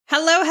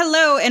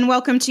Hello, and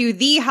welcome to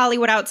the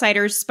Hollywood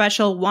Outsiders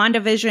special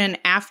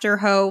WandaVision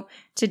AfterHO.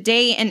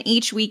 Today and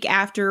each week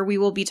after, we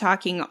will be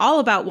talking all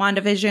about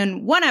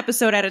WandaVision, one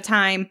episode at a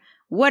time,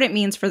 what it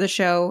means for the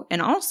show,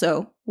 and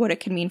also what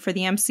it can mean for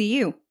the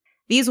MCU.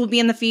 These will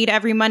be in the feed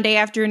every Monday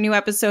after a new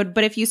episode,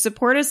 but if you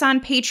support us on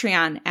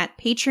Patreon at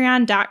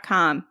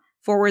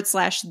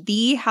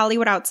patreon.com/The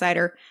Hollywood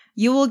Outsider,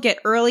 you will get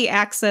early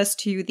access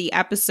to the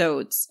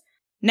episodes.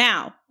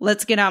 Now,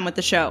 let's get on with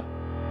the show.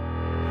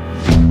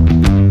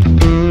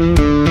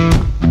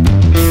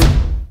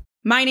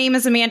 My name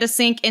is Amanda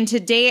Sink, and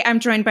today I'm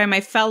joined by my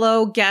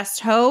fellow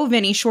guest ho,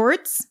 Vinny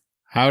Schwartz.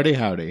 Howdy,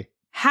 howdy.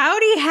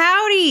 Howdy,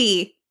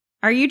 howdy.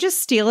 Are you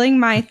just stealing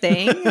my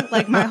thing?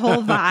 Like my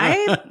whole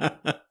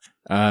vibe?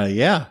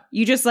 Yeah.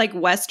 You just like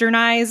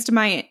westernized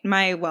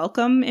my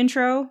welcome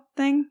intro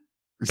thing?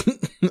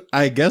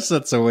 I guess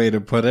that's a way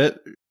to put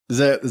it. Is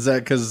that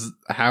because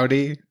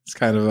howdy? It's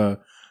kind of a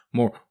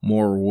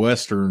more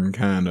western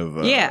kind of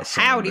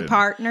howdy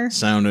partner.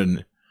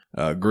 Sounding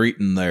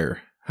greeting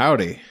there.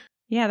 Howdy.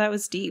 Yeah, that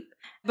was deep.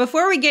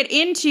 Before we get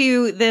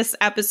into this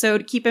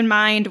episode, keep in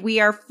mind we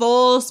are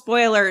full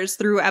spoilers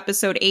through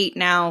episode 8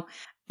 now,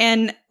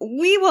 and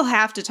we will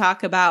have to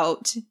talk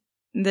about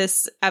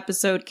this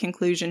episode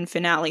conclusion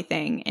finale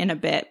thing in a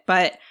bit,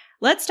 but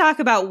let's talk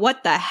about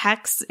what the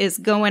hex is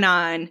going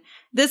on.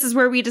 This is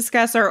where we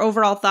discuss our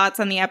overall thoughts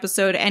on the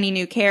episode, any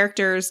new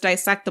characters,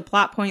 dissect the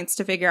plot points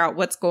to figure out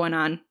what's going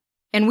on.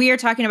 And we are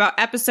talking about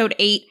episode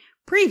 8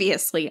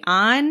 previously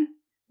on...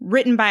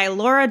 written by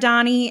Laura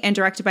Donney and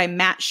directed by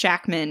Matt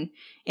Shakman.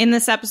 In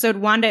this episode,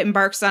 Wanda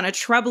embarks on a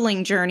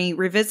troubling journey,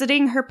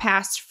 revisiting her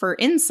past for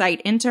insight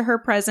into her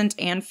present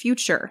and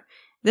future.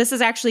 This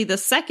is actually the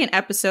second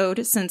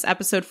episode since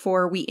episode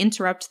 4 we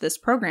interrupt this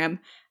program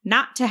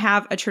not to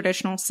have a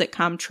traditional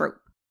sitcom trope.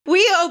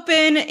 We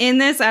open in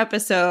this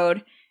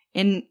episode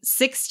in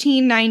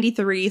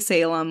 1693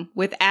 Salem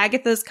with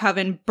Agatha's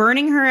coven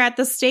burning her at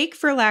the stake,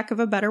 for lack of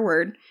a better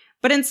word.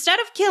 But instead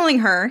of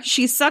killing her,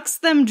 she sucks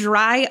them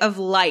dry of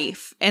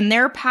life and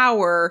their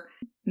power,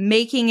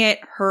 making it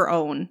her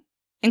own,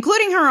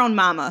 including her own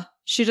mama.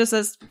 She just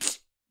says,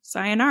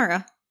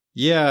 sayonara.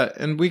 Yeah,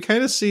 and we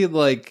kind of see,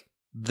 like,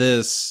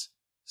 this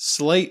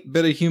slight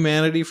bit of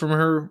humanity from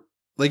her.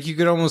 Like, you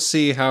could almost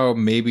see how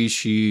maybe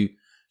she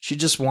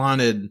just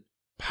wanted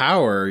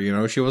power, you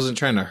know? She wasn't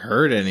trying to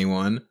hurt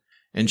anyone.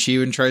 And she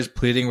even tries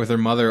pleading with her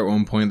mother at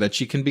one point that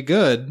she can be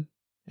good.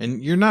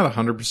 And you're not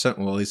 100%,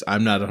 well, at least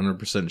I'm not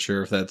 100%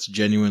 sure if that's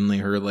genuinely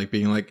her, like,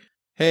 being like,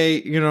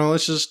 hey, you know,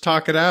 let's just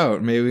talk it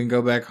out. Maybe we can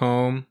go back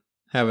home,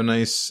 have a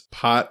nice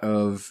pot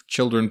of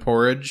children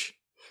porridge,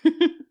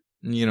 and,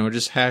 you know,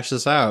 just hash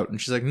this out. And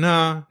she's like,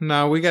 no,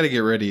 we got to get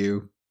rid of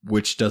you,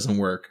 which doesn't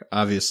work,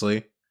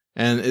 obviously.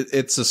 And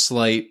it's a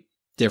slight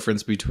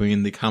difference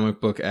between the comic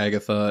book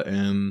Agatha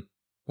and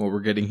what we're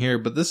getting here,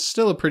 but this is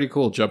still a pretty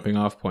cool jumping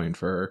off point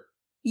for her.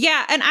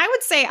 Yeah, and I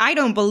would say I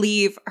don't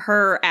believe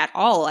her at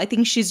all. I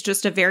think she's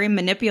just a very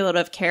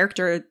manipulative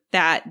character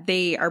that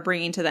they are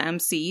bringing to the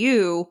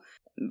MCU,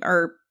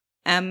 or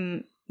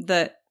the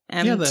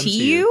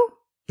MTU?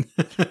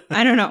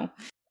 I don't know.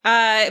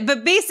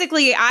 But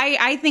basically,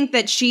 I think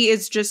that she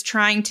is just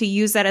trying to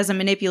use that as a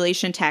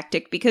manipulation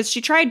tactic, because she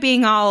tried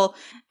being all,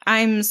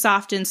 I'm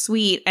soft and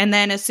sweet, and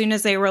then as soon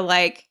as they were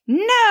like,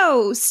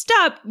 no,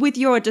 stop with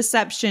your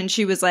deception,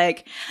 she was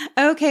like,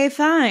 okay,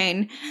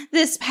 fine,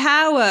 this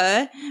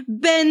power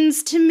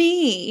bends to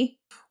me.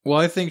 Well,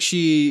 I think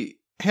she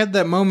had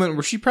that moment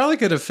where she probably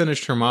could have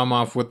finished her mom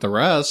off with the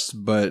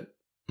rest, but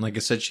like I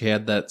said, she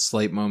had that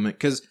slight moment,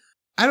 because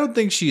I don't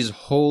think she's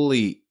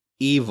wholly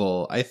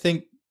evil. I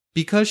think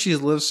because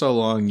she's lived so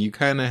long, you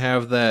kind of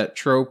have that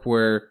trope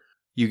where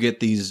you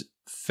get these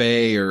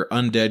fae or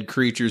undead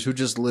creatures who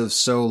just live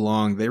so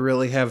long, they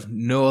really have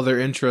no other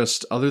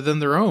interest other than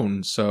their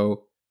own.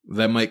 So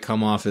that might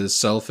come off as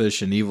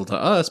selfish and evil to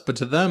us, but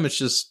to them, it's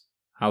just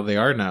how they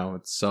are now.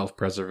 It's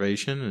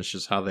self-preservation. It's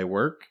just how they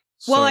work.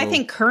 Well, I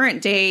think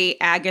current day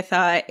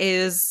Agatha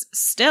is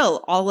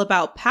still all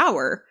about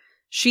power.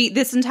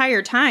 This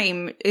entire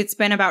time, it's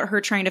been about her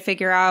trying to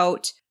figure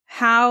out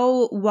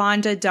how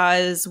Wanda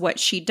does what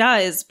she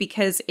does,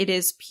 because it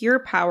is pure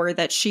power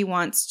that she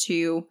wants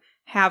to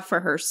have for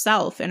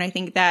herself. And I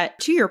think that,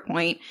 to your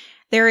point,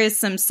 there is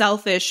some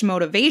selfish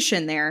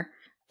motivation there.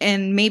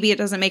 And maybe it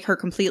doesn't make her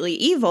completely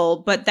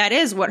evil, but that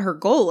is what her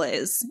goal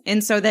is.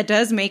 And so that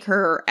does make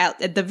her,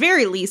 at the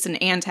very least,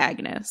 an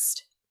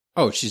antagonist.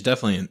 Oh, she's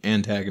definitely an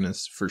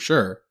antagonist, for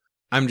sure.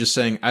 I'm just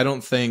saying, I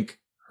don't think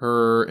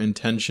her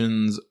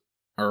intentions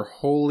are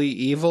wholly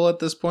evil at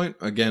this point.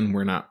 Again,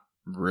 we're not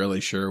really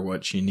sure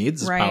what she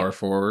needs this power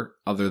for,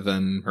 other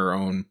than her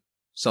own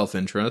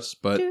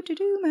self-interest, but...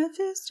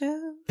 Mephisto.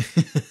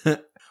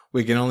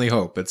 We can only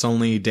hope. It's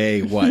only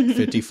day,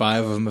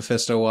 55 of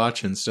Mephisto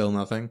watch and still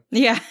nothing?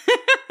 Yeah.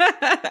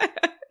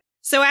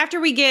 So after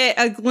we get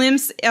a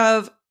glimpse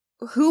of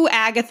who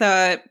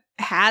Agatha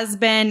has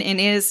been and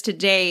is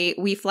today,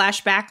 we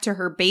flash back to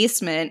her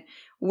basement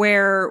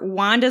where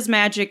Wanda's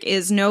magic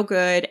is no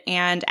good,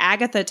 and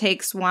Agatha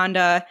takes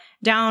Wanda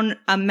down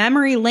a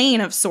memory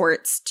lane of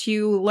sorts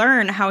to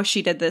learn how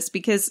she did this.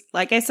 Because,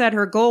 like I said,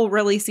 her goal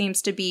really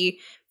seems to be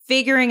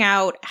figuring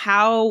out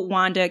how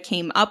Wanda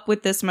came up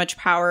with this much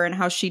power and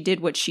how she did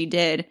what she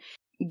did,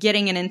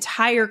 getting an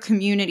entire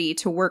community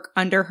to work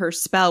under her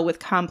spell with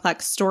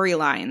complex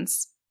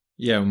storylines.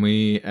 Yeah, and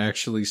we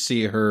actually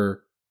see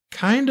her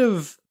kind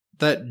of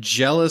that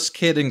jealous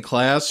kid in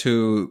class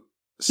who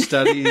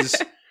studies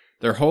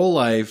their whole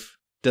life,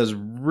 does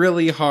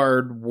really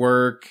hard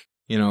work,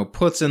 you know,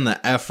 puts in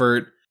the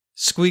effort,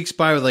 squeaks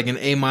by with like an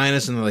A-,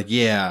 and they're like,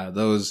 yeah,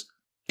 those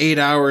 8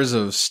 hours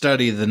of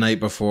study the night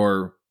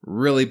before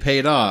really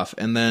paid off.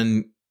 And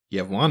then you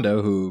have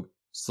Wanda, who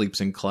sleeps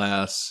in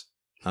class,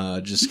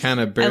 just kind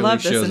of barely shows up. I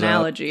love this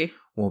analogy. Up.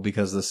 Well,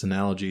 because this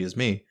analogy is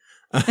me.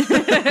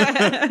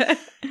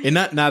 And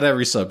not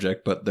every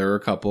subject, but there are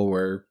a couple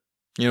where,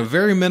 you know,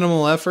 very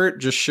minimal effort,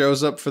 just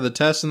shows up for the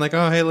test and like,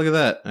 oh, hey, look at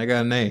that, I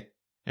got an A.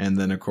 And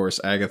then, of course,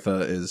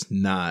 Agatha is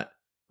not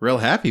real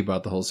happy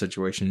about the whole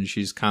situation.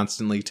 She's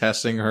constantly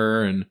testing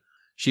her, and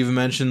she even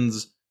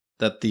mentions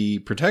that the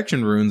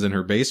protection runes in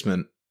her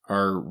basement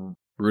are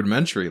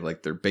rudimentary,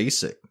 like they're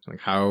basic. Like,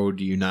 how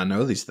do you not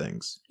know these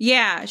things?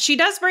 Yeah, she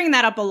does bring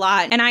that up a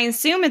lot. And I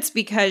assume it's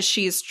because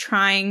she's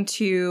trying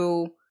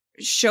to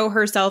show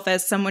herself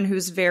as someone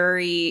who's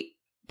very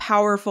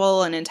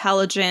powerful and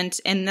intelligent,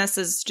 and this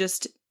is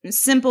just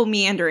simple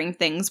meandering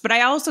things. But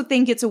I also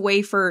think it's a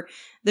way for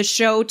the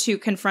show to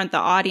confront the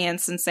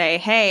audience and say,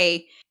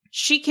 hey,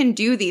 she can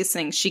do these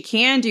things. She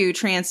can do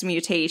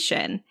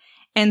transmutation.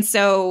 And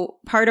so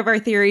part of our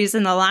theories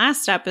in the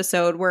last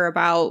episode were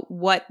about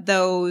what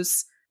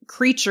those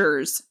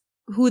creatures,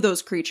 who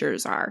those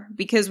creatures are,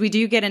 because we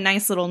do get a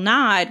nice little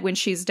nod when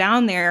she's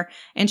down there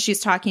and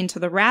she's talking to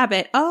the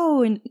rabbit.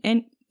 Oh,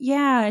 and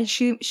yeah,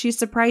 she's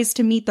surprised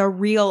to meet the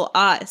real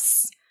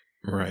us.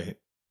 Right.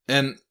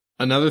 And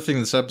another thing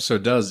this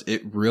episode does,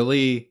 it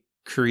really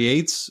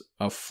creates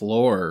a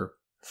floor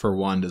for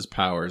Wanda's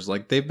powers.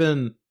 Like, they've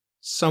been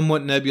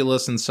somewhat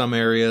nebulous in some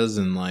areas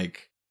and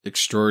like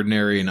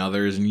extraordinary in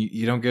others, and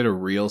you don't get a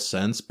real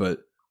sense.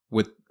 But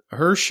with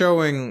her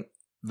showing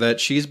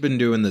that she's been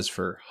doing this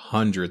for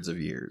hundreds of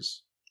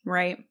years,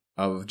 right,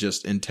 of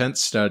just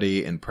intense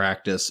study and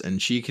practice,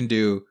 and she can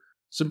do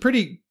some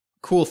pretty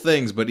cool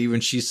things, but even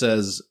she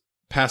says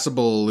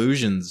passable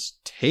illusions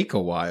take a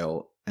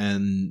while,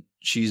 and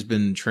she's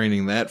been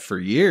training that for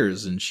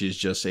years, and she's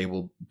just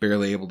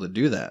barely able to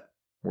do that,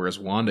 whereas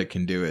Wanda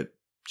can do it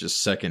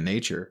just second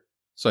nature.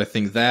 So I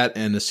think that,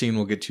 and a scene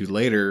we'll get to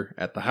later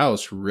at the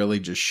house, really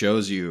just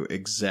shows you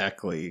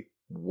exactly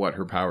what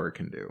her power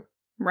can do.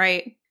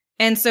 Right.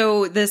 And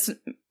so this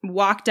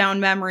walk down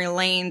memory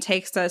lane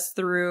takes us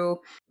through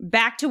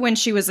back to when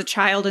she was a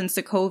child in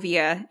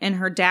Sokovia, and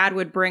her dad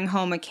would bring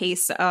home a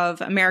case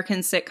of American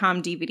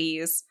sitcom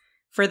DVDs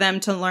for them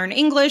to learn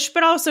English,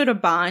 but also to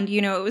bond.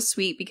 You know, it was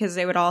sweet because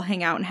they would all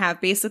hang out and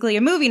have basically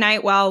a movie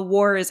night while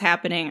war is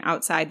happening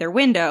outside their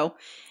window.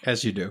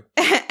 As you do.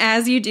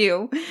 As you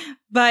do.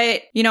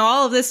 But, you know,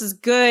 all of this is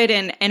good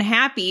and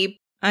happy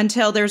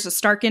until there's a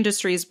Stark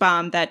Industries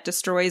bomb that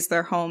destroys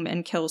their home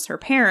and kills her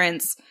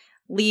parents,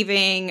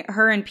 leaving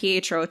her and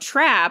Pietro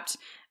trapped.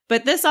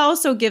 But this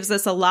also gives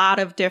us a lot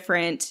of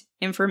different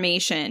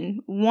information.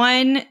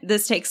 One,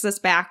 this takes us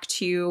back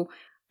to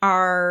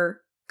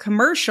our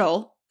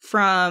commercial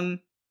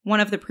from one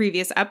of the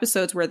previous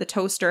episodes where the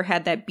toaster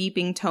had that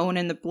beeping tone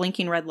and the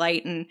blinking red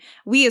light, and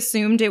we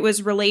assumed it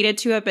was related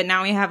to it, but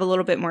now we have a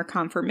little bit more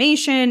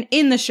confirmation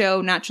in the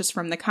show, not just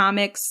from the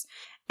comics.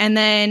 And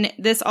then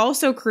this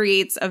also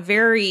creates a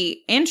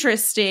very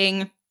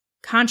interesting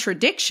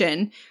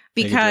contradiction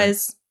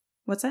because...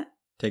 What's that?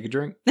 Take a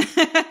drink.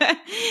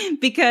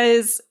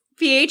 Because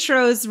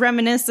Pietro's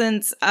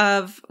reminiscence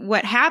of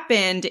what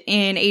happened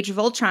in Age of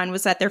Ultron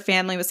was that their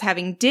family was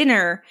having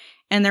dinner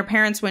and their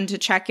parents went to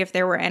check if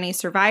there were any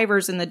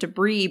survivors in the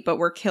debris, but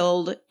were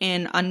killed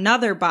in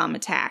another bomb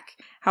attack.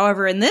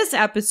 However, in this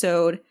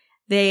episode,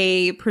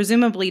 they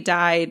presumably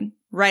died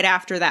right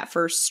after that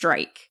first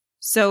strike.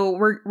 So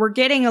we're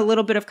getting a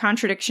little bit of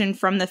contradiction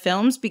from the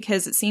films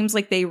because it seems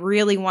like they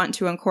really want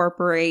to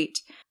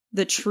incorporate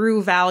the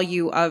true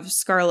value of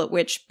Scarlet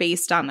Witch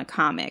based on the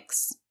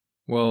comics.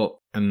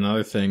 Well,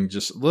 another thing,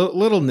 just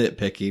little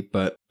nitpicky,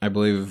 but I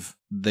believe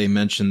they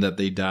mentioned that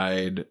they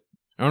died.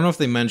 I don't know if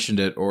they mentioned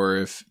it or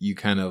if you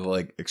kind of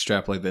like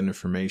extrapolate that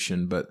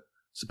information, but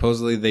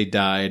supposedly they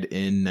died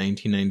in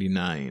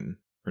 1999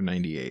 or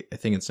 98. I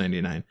think it's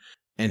 99.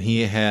 And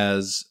he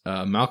has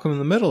Malcolm in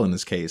the Middle in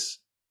his case.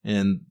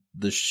 And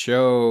the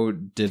show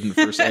didn't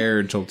first air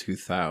until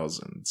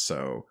 2000.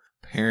 So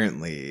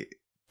apparently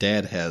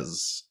Dad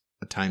has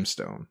a time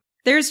stone.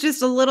 There's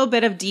just a little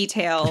bit of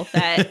detail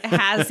that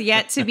has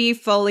yet to be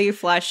fully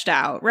fleshed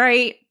out,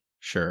 right?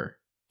 Sure.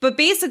 But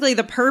basically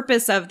the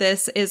purpose of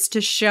this is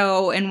to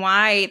show, and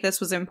why this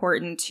was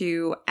important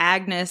to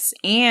Agatha.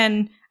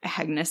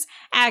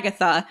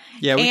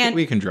 Yeah,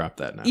 we can drop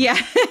that now. Yeah.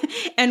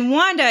 And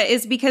Wanda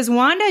is because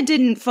Wanda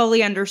didn't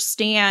fully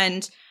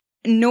understand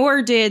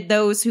nor did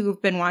those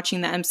who've been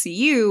watching the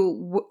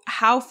MCU,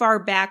 how far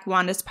back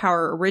Wanda's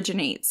power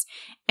originates.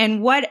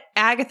 And what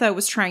Agatha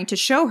was trying to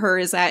show her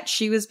is that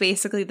she was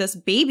basically this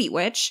baby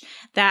witch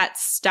that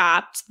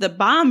stopped the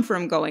bomb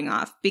from going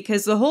off.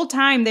 Because the whole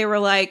time they were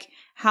like,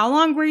 how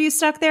long were you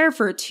stuck there?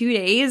 For 2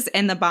 days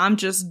and the bomb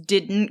just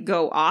didn't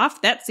go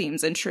off? That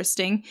seems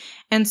interesting.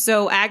 And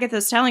so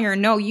Agatha's telling her,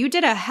 no, you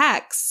did a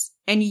hex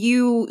and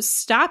you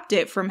stopped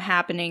it from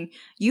happening.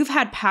 You've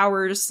had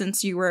powers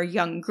since you were a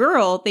young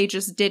girl. They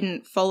just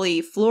didn't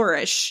fully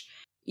flourish,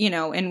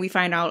 and we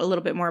find out a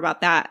little bit more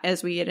about that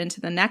as we get into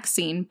the next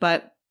scene.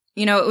 But,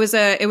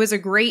 it was a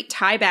great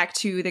tie back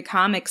to the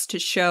comics to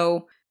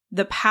show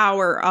the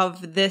power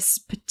of this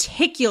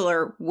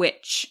particular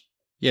witch.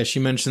 Yeah, she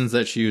mentions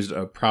that she used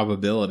a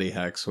probability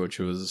hex, which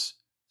was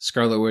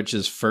Scarlet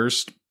Witch's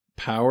first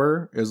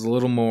power. It was a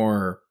little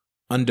more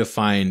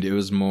undefined. It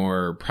was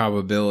more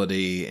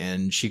probability,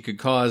 and she could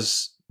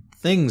cause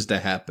things to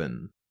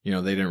happen. They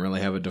didn't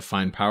really have a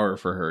defined power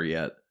for her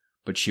yet,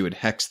 but she would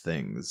hex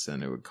things,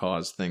 and it would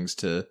cause things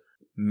to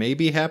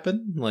maybe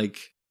happen. Like,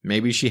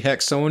 maybe she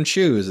hexed someone's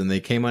shoes, and they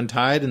came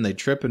untied, and they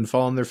trip and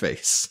fall on their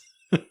face.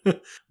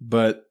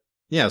 But,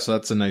 yeah, so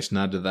that's a nice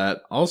nod to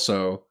that.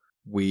 Also,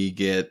 we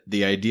get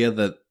the idea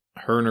that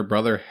her and her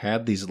brother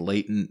had these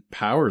latent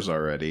powers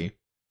already.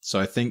 So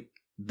I think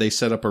they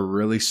set up a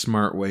really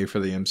smart way for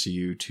the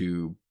MCU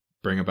to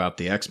bring about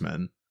the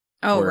X-Men.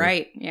 Oh,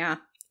 right. Yeah.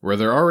 Where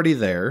they're already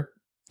there.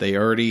 They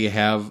already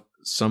have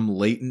some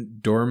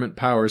latent dormant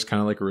powers, kind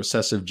of like a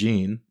recessive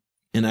gene.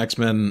 In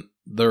X-Men,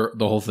 the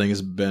whole thing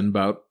has been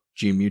about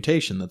gene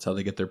mutation. That's how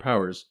they get their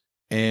powers.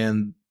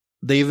 And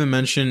they even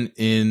mention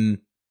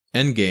in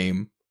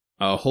Endgame,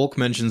 Hulk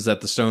mentions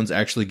that the stones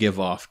actually give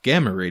off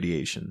gamma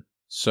radiation.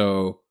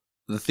 So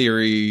the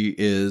theory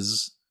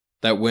is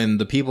that when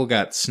the people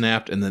got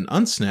snapped and then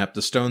unsnapped,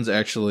 the stones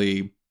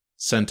actually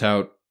sent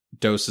out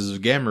doses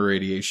of gamma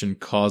radiation,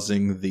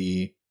 causing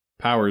the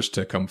powers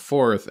to come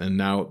forth. And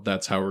now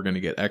that's how we're going to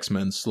get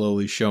X-Men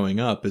slowly showing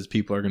up, as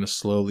people are going to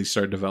slowly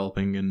start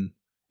developing and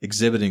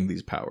exhibiting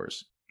these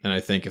powers. And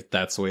I think if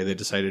that's the way they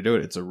decide to do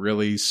it, it's a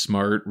really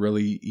smart,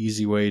 really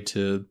easy way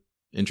to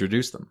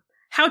introduce them.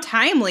 How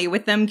timely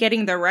with them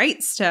getting the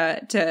rights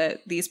to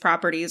these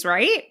properties,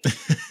 right?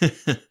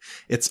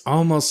 It's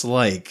almost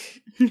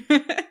like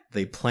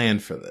they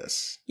planned for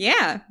this.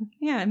 Yeah,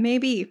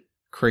 maybe.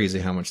 Crazy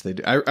how much they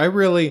do. I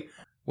really,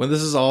 when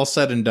this is all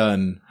said and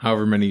done,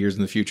 however many years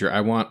in the future,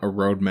 I want a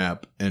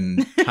roadmap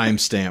and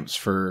timestamps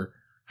for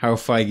how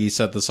Feige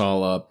set this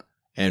all up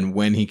and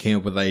when he came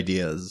up with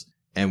ideas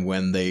and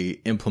when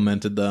they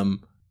implemented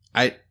them.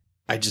 I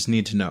just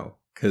need to know,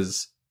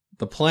 because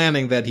the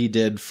planning that he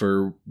did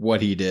for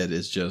what he did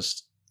is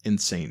just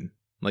insane.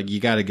 Like, you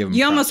got to give him.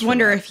 You almost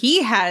wonder if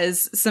he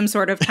has some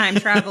sort of time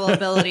travel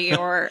ability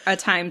or a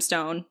time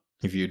stone.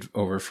 He viewed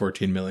over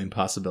 14 million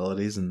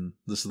possibilities, and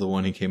this is the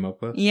one he came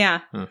up with?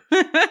 Yeah. Huh.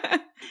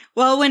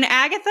 Well, when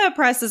Agatha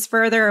presses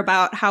further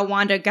about how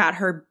Wanda got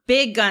her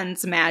big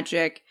guns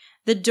magic,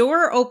 the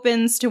door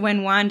opens to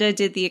when Wanda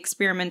did the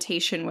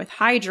experimentation with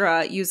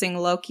Hydra using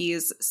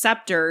Loki's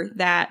scepter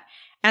that,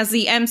 as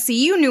the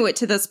MCU knew it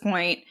to this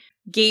point,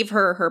 gave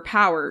her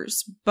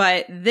powers.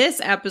 But this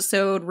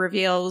episode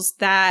reveals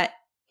that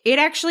it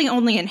actually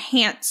only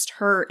enhanced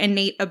her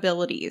innate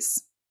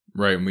abilities.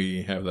 Right, and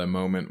we have that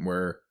moment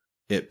where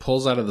it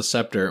pulls out of the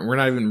scepter, and we're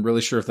not even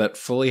really sure if that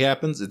fully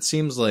happens. It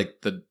seems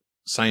like the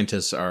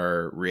scientists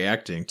are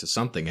reacting to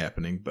something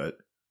happening, but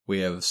we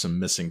have some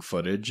missing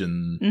footage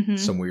and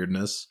some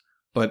weirdness.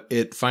 But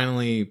it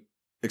finally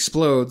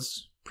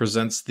explodes,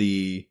 presents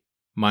the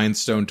Mind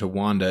Stone to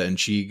Wanda, and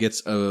she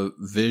gets a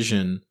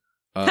vision.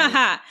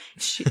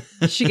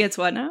 She gets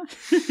what now?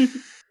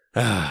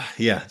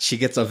 Yeah, she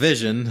gets a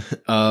vision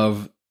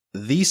of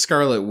the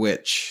Scarlet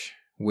Witch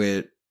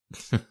with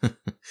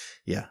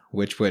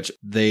Witch.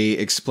 They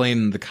explain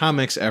in the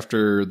comics,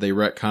 after they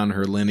retcon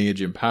her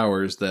lineage and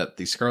powers, that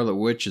the Scarlet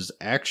Witch is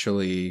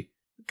actually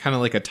kind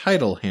of like a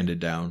title handed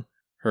down.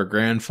 Her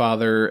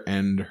grandfather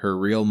and her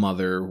real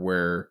mother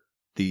were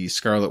the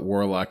Scarlet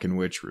Warlock and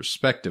Witch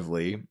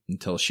respectively,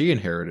 until she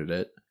inherited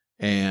it.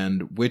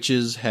 And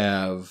witches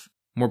have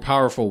more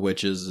powerful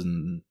witches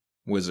and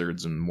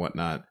wizards and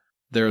whatnot.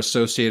 They're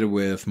associated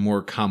with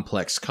more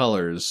complex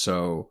colors,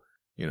 so,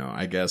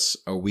 I guess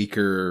a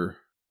weaker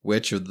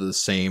witch of the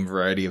same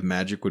variety of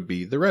magic would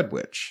be the Red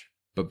Witch.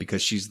 But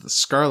because she's the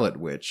Scarlet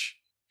Witch,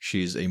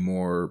 she's a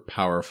more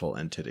powerful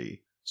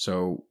entity.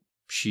 So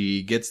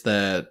she gets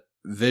that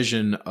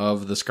vision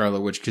of the Scarlet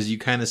Witch, because you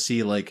kind of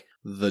see like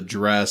the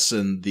dress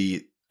and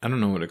the, I don't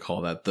know what to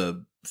call that,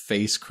 the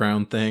face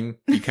crown thing.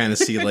 You kind of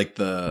see like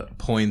the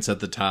points at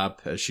the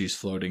top as she's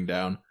floating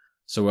down.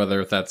 So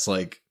whether that's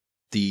like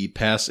the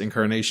past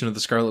incarnation of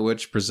the Scarlet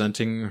Witch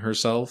presenting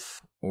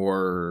herself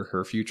or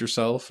her future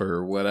self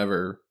or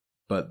whatever,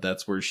 but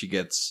that's where she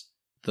gets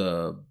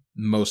the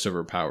most of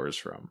her powers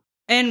from.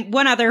 And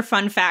one other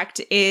fun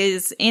fact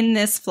is, in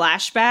this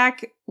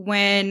flashback,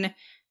 when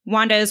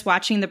Wanda is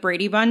watching the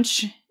Brady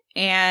Bunch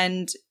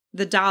and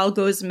the doll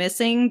goes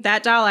missing,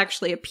 that doll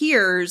actually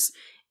appears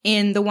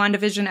in the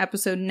WandaVision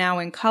episode Now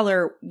in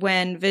Color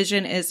when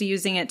Vision is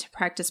using it to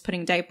practice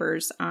putting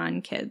diapers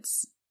on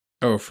kids.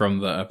 Oh, from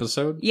the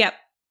episode? Yep.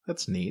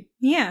 That's neat.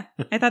 Yeah.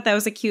 I thought that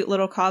was a cute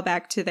little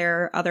callback to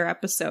their other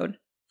episode.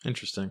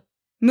 Interesting.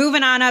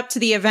 Moving on up to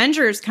the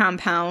Avengers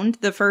compound,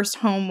 the first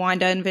home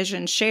Wanda and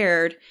Vision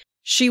shared,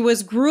 she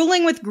was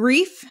grueling with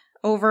grief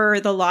over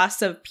the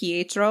loss of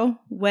Pietro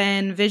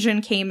when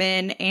Vision came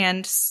in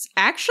and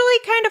actually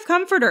kind of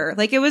comforted her.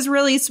 Like, it was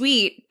really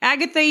sweet.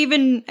 Agatha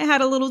even had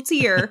a little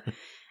tear.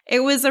 It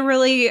was a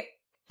really,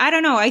 I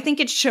don't know, I think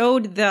it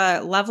showed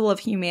the level of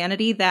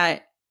humanity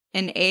that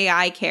an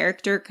AI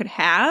character could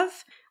have,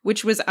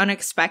 which was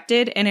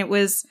unexpected. And it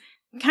was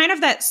kind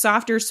of that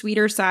softer,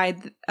 sweeter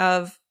side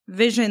of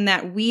Vision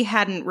that we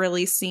hadn't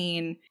really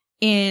seen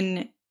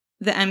in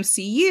the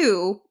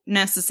MCU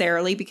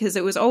necessarily, because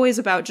it was always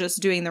about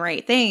just doing the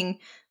right thing.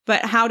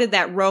 But how did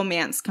that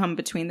romance come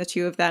between the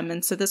two of them?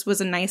 And so this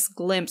was a nice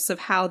glimpse of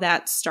how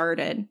that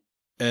started.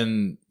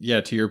 And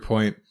yeah, to your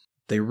point,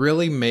 they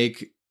really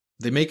make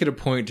it a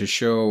point to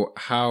show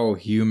how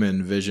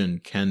human Vision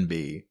can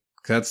be.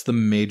 That's the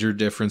major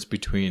difference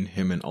between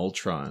him and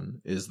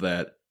Ultron, is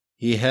that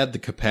he had the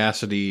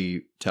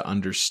capacity to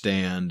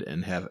understand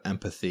and have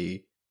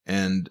empathy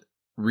and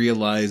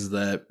realize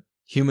that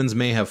humans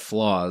may have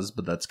flaws,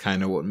 but that's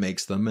kind of what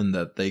makes them, and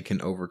that they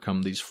can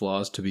overcome these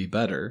flaws to be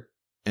better.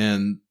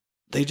 And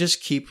they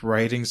just keep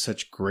writing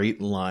such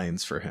great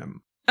lines for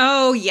him.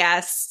 Oh,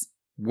 yes.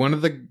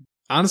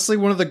 Honestly,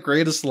 one of the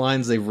greatest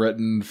lines they've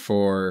written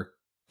for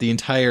the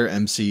entire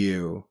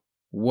MCU.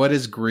 What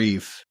is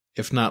grief,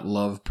 if not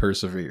love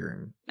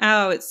persevering?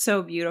 Oh, it's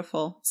so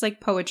beautiful. It's like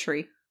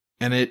poetry.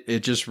 And it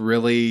just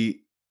resonates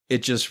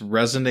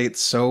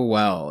so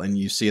well, and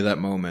you see that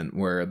moment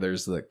where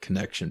there's the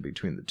connection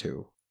between the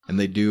two. And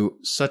they do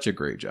such a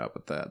great job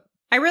with that.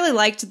 I really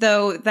liked,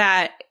 though,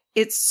 that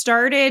it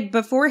started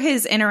before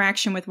his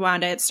interaction with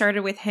Wanda. It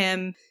started with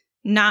him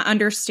not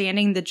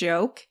understanding the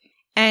joke.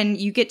 And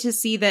you get to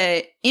see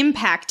the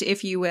impact,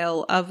 if you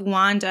will, of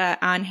Wanda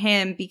on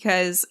him,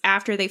 because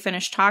after they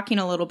finish talking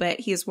a little bit,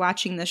 he's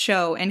watching the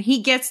show and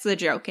he gets the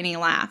joke and he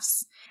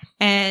laughs.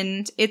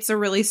 And it's a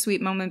really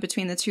sweet moment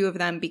between the two of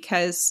them,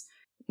 because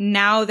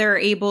now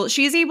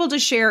she's able to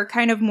share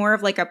kind of more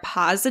of like a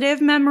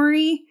positive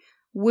memory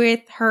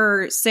with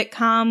her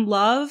sitcom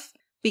love,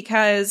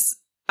 because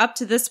up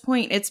to this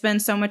point, it's been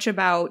so much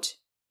about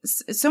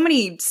so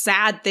many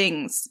sad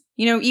things.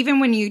 You know, even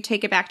when you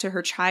take it back to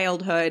her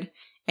childhood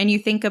and you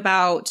think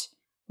about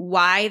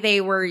why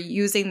they were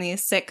using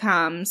these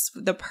sitcoms,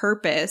 the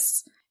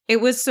purpose, it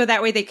was so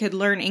that way they could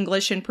learn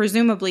English and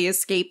presumably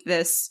escape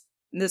this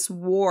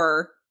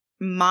war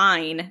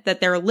mine that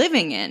they're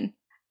living in.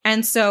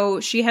 And so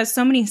she has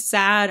so many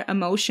sad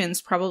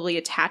emotions probably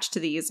attached to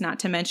these, not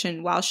to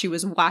mention while she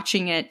was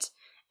watching it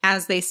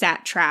as they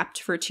sat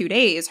trapped for 2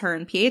 days, her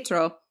and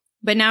Pietro.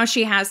 But now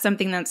she has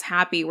something that's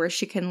happy where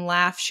she can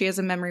laugh. She has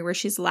a memory where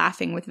she's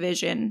laughing with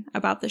Vision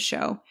about the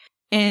show.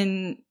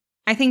 And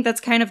I think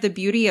that's kind of the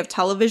beauty of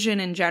television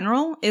in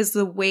general, is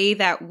the way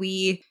that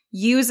we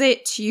use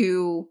it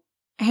to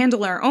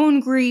handle our own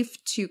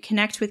grief, to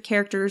connect with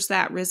characters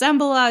that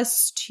resemble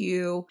us,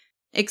 to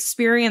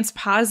experience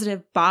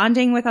positive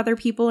bonding with other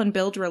people and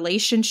build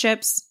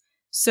relationships.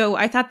 So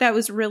I thought that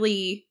was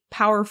really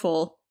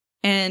powerful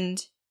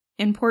and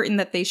important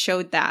that they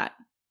showed that.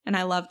 And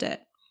I loved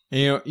it.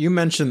 You know, you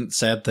mentioned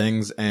sad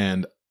things,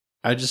 and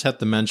I just have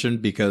to mention,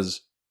 because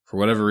for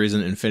whatever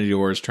reason, Infinity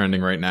War is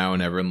trending right now,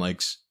 and everyone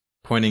likes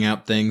pointing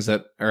out things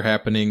that are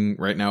happening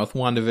right now with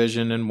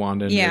WandaVision and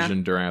Wanda and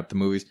Vision during the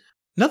movies.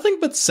 Nothing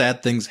but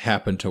sad things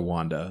happen to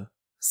Wanda.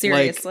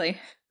 Seriously.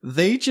 Like,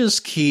 they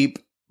just keep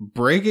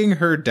breaking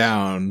her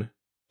down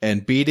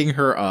and beating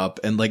her up,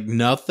 and like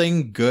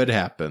nothing good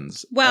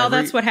happens. Well,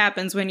 that's what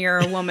happens when you're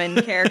a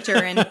woman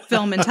character in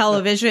film and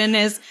television,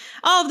 is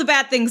all of the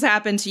bad things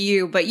happen to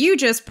you, but you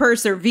just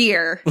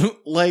persevere.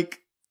 Like,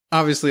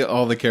 obviously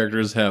all the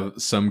characters have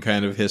some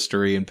kind of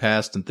history and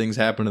past and things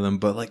happen to them,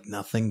 but like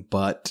nothing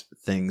but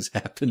things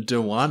happen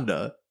to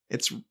Wanda.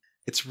 It's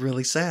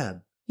really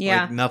sad.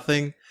 Yeah.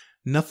 Like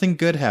nothing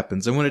good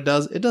happens. And when it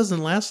does, it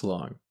doesn't last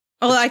long.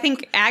 Well, I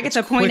think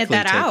Agatha pointed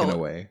that out.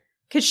 Away.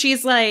 Because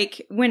she's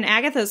like, when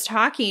Agatha's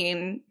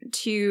talking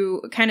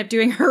to kind of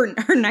doing her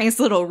nice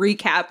little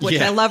recap,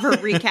 which I love her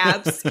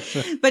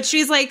recaps, but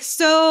she's like,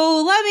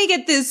 so let me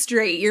get this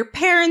straight. Your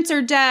parents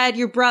are dead,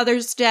 your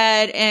brother's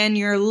dead, and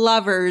your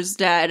lover's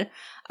dead.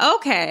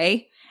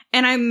 Okay.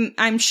 And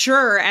I'm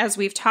sure, as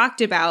we've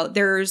talked about,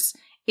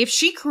 if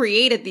she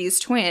created these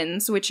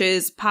twins, which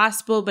is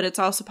possible, but it's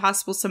also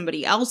possible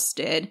somebody else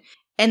did,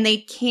 and they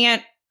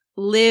can't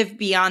live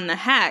beyond the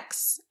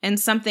hex, and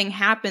something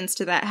happens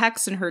to that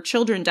hex and her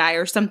children die,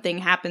 or something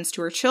happens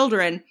to her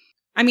children,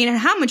 I mean,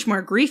 how much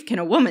more grief can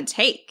a woman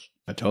take?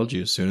 I told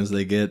you, as soon as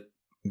they get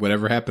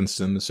whatever happens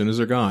to them, as soon as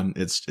they're gone,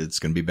 it's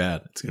going to be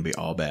bad. It's going to be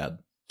all bad.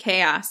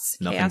 Chaos.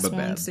 Nothing Chaos but will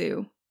bad.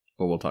 ensue.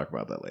 But we'll talk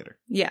about that later.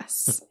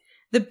 Yes.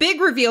 The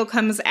big reveal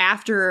comes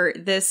after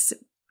this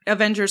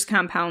Avengers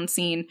compound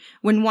scene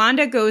when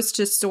Wanda goes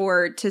to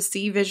SWORD to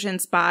see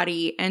Vision's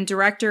body and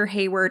Director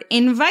Hayward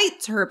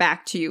invites her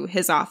back to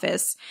his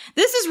office.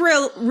 This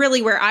is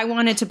really where I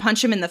wanted to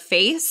punch him in the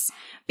face,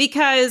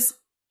 because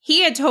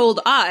he had told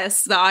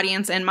us, the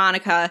audience, and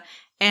Monica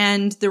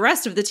and the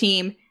rest of the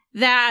team,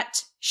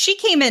 that she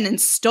came in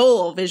and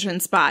stole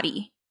Vision's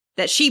body,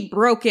 that she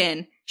broke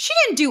in. She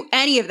didn't do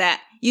any of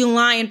that, you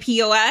lying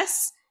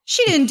POS.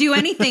 She didn't do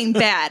anything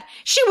bad.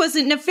 She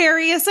wasn't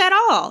nefarious at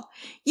all.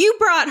 You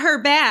brought her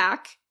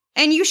back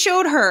and you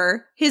showed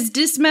her his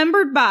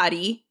dismembered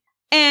body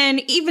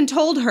and even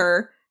told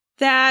her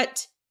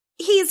that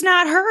he's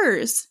not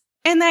hers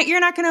and that you're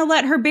not going to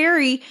let her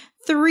bury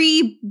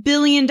 $3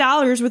 billion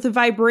worth of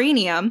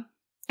vibranium.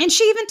 And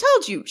she even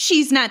told you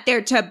she's not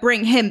there to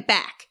bring him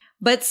back.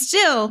 But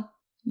still,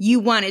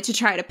 you wanted to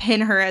try to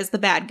pin her as the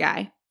bad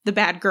guy, the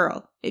bad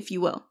girl, if you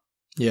will.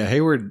 Yeah,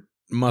 Hayward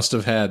must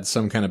have had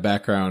some kind of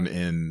background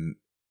in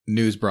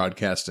news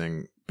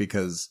broadcasting,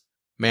 because,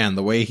 man,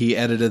 the way he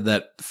edited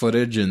that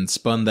footage and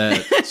spun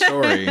that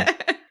story,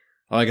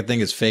 all I could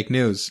think is fake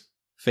news.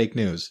 Fake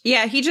news.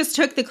 Yeah, he just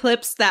took the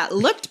clips that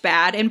looked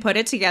bad and put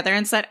it together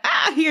and said,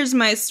 here's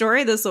my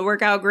story. This will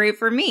work out great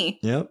for me.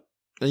 Yep.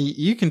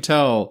 You can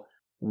tell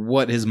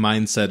what his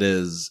mindset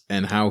is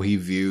and how he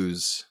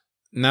views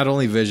not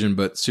only Vision,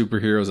 but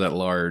superheroes at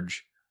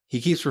large. He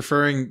keeps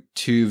referring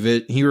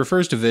to he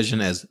refers to Vision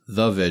as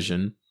the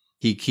Vision.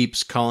 He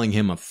keeps calling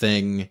him a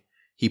thing.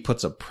 He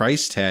puts a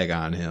price tag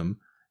on him.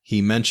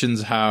 He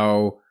mentions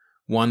how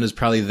Wanda's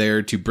probably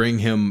there to bring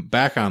him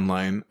back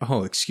online.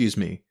 Oh, excuse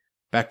me.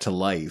 Back to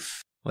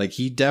life. Like,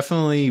 he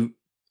definitely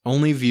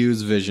only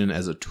views Vision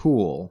as a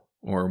tool,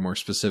 or more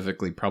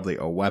specifically, probably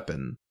a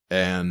weapon.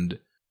 And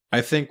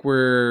I think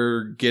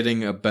we're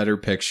getting a better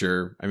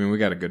picture. I mean, we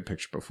got a good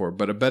picture before,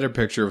 but a better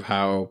picture of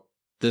how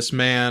this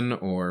man,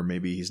 or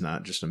maybe he's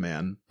not just a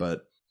man,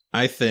 but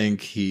I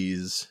think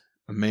he's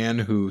a man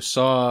who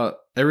saw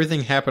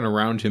everything happen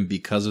around him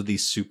because of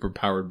these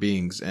superpowered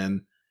beings.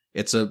 And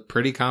it's a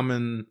pretty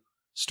common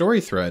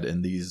story thread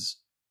in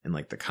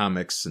like the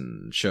comics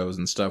and shows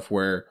and stuff,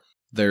 where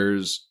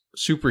there's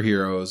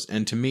superheroes,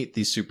 and to meet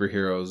these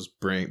superheroes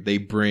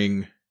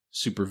bring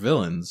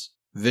supervillains.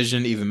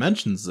 Vision even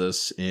mentions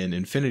this in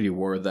Infinity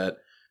War, that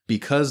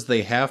because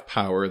they have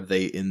power,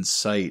 they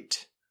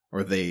incite,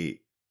 or they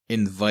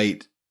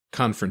invite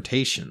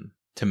confrontation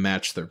to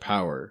match their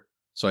power.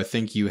 So I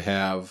think you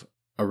have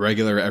a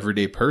regular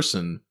everyday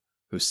person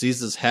who sees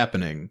this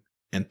happening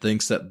and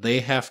thinks that they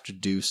have to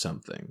do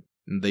something.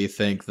 And they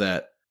think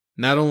that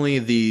not only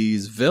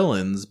these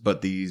villains,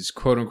 but these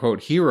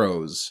quote-unquote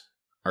heroes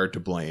are to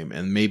blame,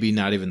 and maybe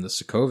not even the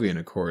Sokovian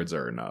Accords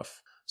are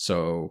enough.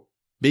 So,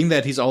 being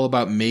that he's all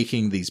about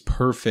making these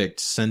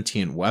perfect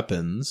sentient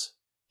weapons,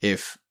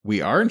 if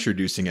we are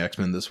introducing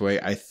X-Men this way,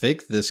 I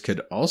think this could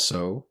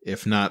also,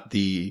 if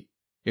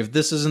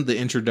this isn't the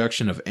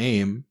introduction of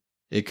AIM,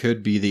 it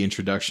could be the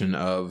introduction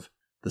of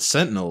the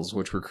Sentinels,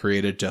 which were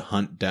created to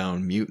hunt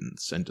down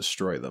mutants and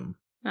destroy them.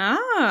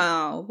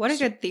 Oh, what a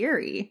good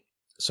theory.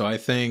 So I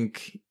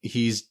think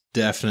he's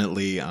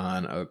definitely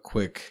on a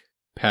quick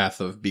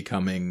path of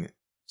becoming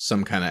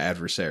some kind of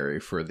adversary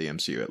for the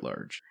MCU at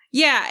large.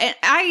 Yeah, and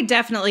I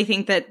definitely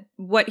think that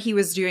what he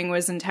was doing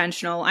was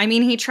intentional. I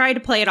mean, he tried to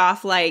play it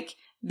off like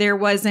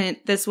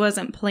this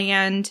wasn't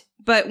planned.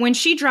 But when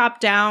she dropped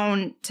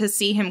down to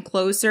see him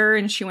closer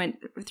and she went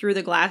through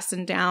the glass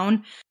and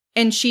down,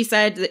 and she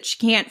said that she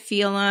can't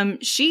feel him,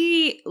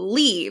 she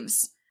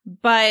leaves.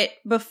 But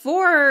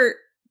before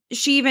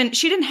she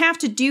didn't have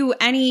to do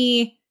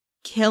any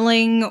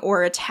killing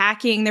or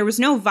attacking. There was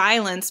no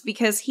violence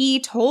because he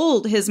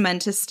told his men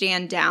to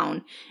stand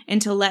down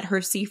and to let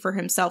her see for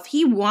himself.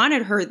 He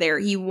wanted her there.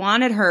 He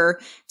wanted her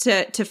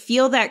to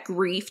feel that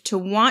grief, to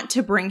want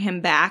to bring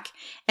him back.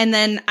 And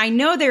then I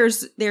know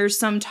there's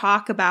some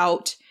talk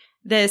about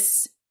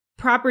this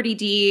property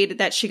deed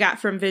that she got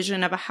from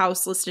Vision of a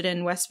house listed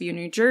in Westview,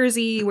 New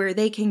Jersey, where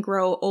they can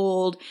grow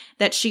old,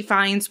 that she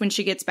finds when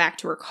she gets back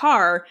to her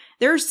car.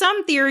 There are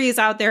some theories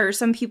out there,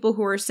 some people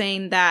who are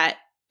saying that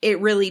it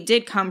really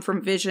did come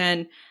from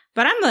Vision,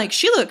 but I'm like,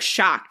 she looks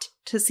shocked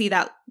to see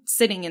that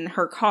sitting in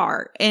her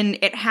car. And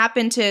it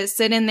happened to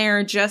sit in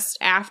there just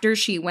after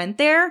she went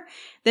there.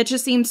 That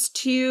just seems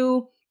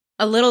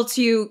a little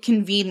too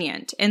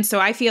convenient. And so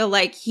I feel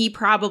like he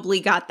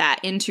probably got that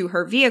into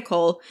her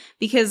vehicle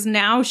because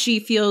now she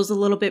feels a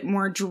little bit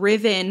more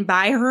driven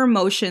by her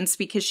emotions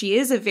because she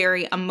is a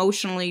very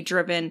emotionally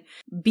driven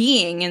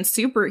being and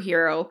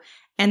superhero.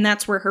 And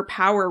that's where her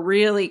power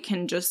really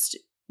can just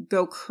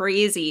go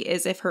crazy,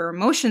 is if her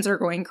emotions are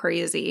going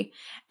crazy.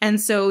 And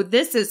so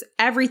this is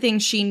everything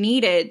she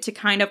needed to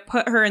kind of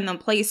put her in the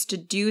place to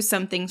do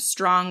something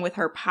strong with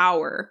her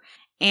power.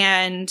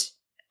 And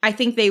I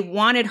think they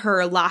wanted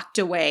her locked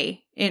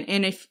away,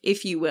 and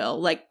if you will,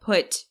 like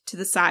put to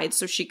the side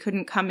so she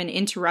couldn't come and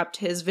interrupt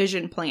his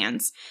Vision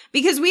plans.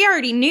 Because we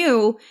already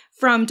knew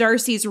from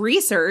Darcy's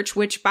research,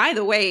 which, by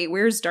the way,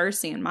 where's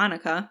Darcy and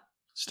Monica?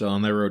 Still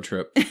on their road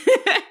trip.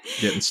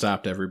 Getting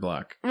stopped every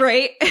block.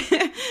 Right.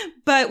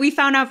 But we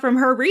found out from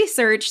her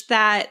research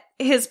that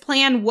his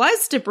plan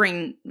was to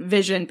bring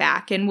Vision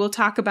back. And we'll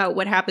talk about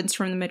what happens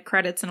from the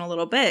mid-credits in a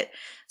little bit.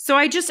 So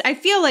I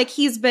feel like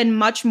he's been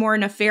much more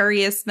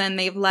nefarious than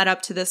they've led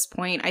up to this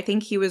point. I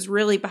think he was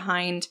really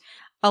behind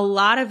a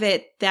lot of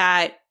it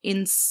that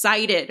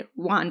incited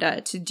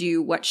Wanda to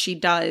do what she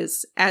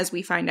does, as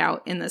we find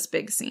out in this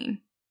big scene.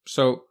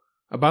 So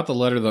about the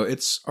letter, though,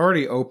 it's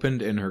already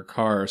opened in her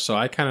car. So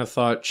I kind of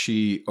thought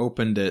she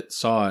opened it,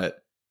 saw it,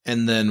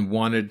 and then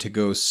wanted to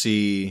go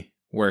see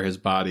where his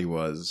body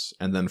was.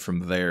 And then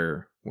from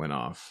there went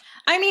off.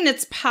 I mean,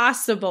 it's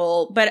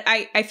possible, but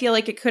I feel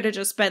like it could have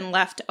just been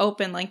left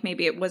open. Like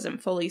maybe it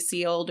wasn't fully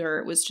sealed or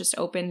it was just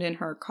opened in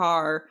her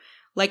car.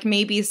 Like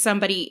maybe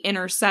somebody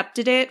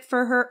intercepted it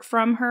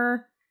from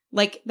her.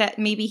 Like that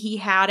maybe he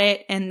had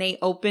it and they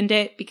opened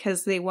it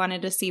because they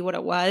wanted to see what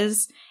it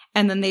was.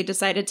 And then they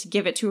decided to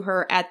give it to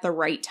her at the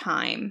right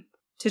time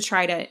to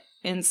try to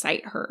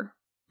incite her.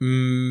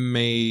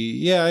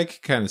 Yeah, I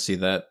could kind of see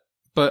that.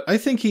 But I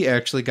think he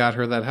actually got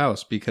her that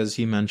house because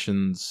he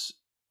mentions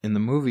in the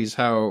movies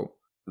how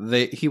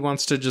he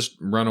wants to just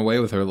run away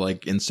with her.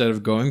 Like instead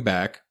of going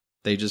back,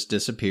 they just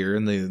disappear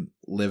and they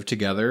live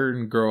together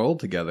and grow old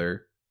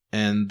together.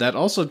 And that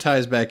also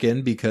ties back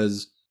in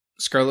because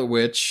Scarlet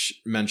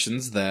Witch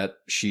mentions that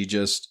she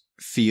just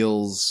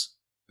feels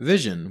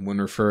Vision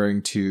when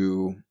referring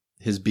to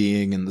his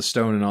being in the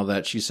stone and all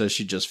that. She says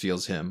she just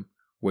feels him,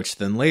 which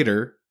then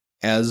later,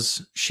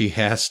 as she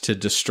has to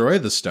destroy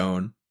the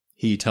stone,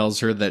 he tells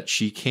her that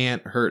she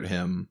can't hurt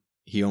him.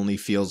 He only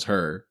feels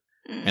her.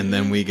 And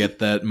then we get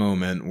that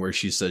moment where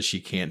she says she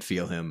can't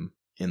feel him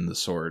in the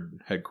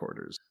Sword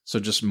headquarters. So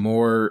just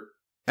more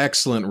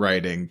excellent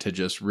writing to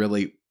just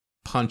really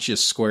punch you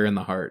square in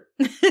the heart.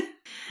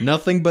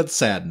 Nothing but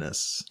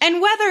sadness.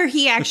 And whether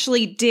he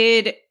actually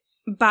did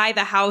buy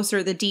the house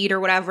or the deed or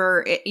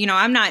whatever,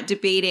 I'm not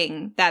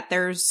debating that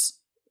there's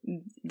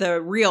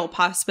the real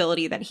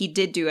possibility that he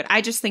did do it.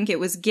 I just think it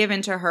was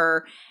given to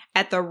her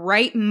at the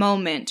right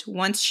moment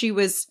once she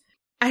was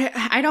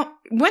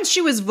once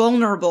she was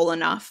vulnerable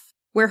enough,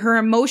 where her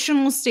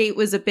emotional state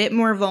was a bit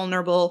more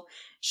vulnerable.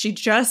 She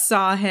just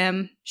saw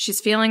him. She's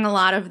feeling a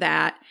lot of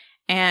that.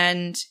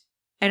 And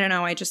I don't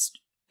know,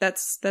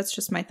 that's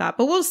just my thought.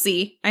 But we'll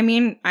see. I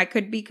mean, I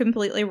could be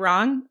completely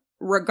wrong.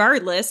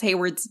 Regardless,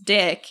 Hayward's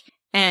dick,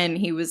 and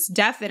he was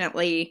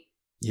definitely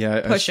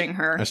pushing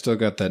her. I still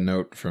got that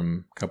note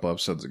from a couple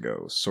episodes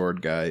ago.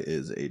 Sword guy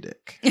is a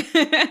dick.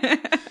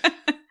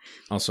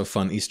 Also,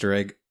 fun Easter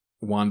egg.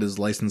 Wanda's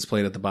license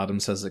plate at the bottom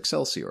says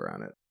Excelsior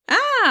on it.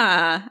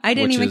 Ah, I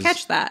didn't even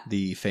catch that.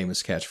 The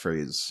famous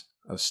catchphrase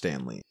of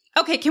Stan Lee.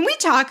 Okay, can we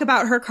talk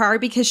about her car?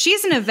 Because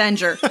she's an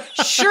Avenger.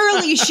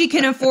 Surely she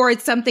can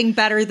afford something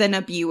better than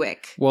a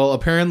Buick. Well,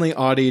 apparently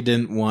Audi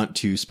didn't want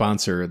to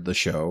sponsor the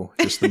show,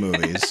 just the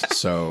movies,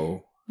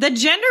 so... The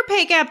gender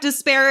pay gap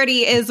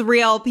disparity is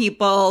real,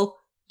 people.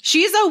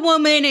 She's a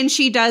woman and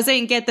she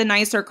doesn't get the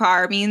nicer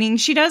car, meaning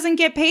she doesn't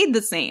get paid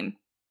the same.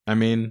 I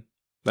mean,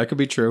 that could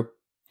be true.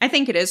 I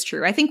think it is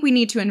true. I think we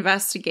need to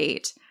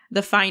investigate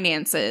the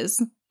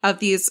finances of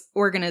these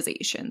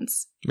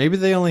organizations. Maybe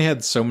they only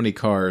had so many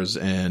cars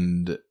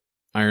and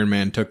Iron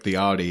Man took the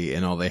Audi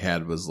and all they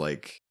had was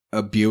like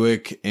a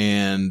Buick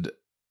and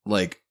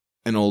like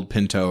an old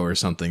Pinto or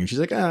something. She's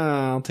like,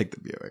 I'll take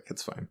the Buick.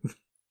 It's fine.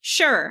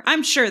 Sure.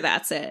 I'm sure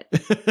that's it.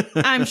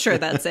 I'm sure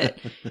that's it.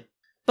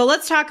 But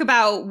let's talk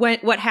about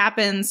what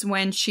happens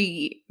when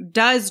she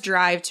does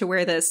drive to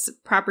where this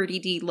property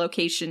deed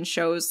location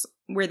shows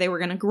where they were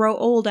going to grow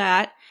old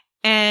at.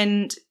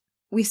 And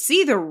we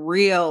see the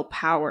real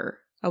power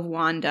of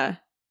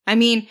Wanda. I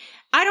mean,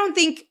 I don't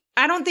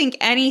think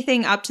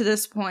anything up to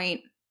this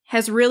point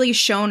has really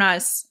shown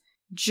us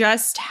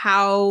just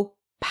how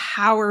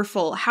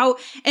powerful,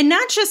 and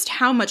not just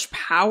how much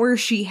power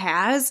she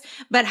has,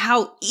 but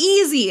how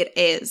easy it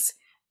is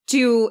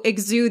to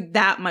exude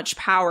that much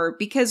power.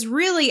 Because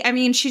really, I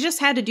mean, she just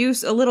had to do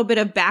a little bit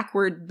of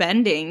backward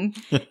bending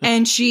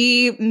and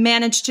she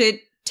managed to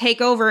take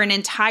over an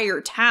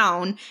entire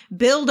town,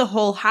 build a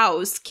whole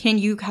house. Can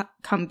you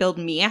come build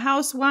me a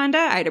house, Wanda?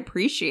 I'd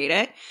appreciate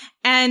it.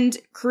 And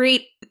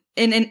create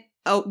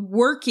a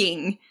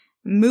working,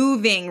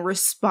 moving,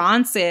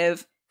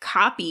 responsive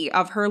copy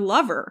of her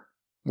lover.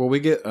 Well,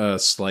 we get a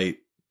slight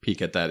peek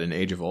at that in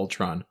Age of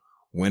Ultron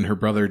when her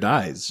brother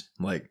dies.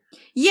 Like,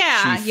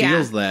 yeah, she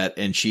feels that,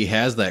 and she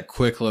has that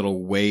quick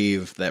little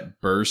wave, that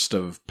burst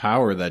of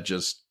power that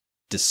just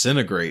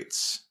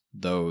disintegrates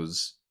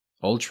those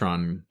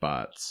Ultron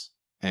bots.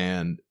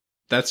 And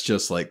that's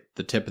just like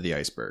the tip of the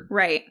iceberg.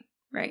 Right.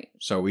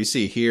 So we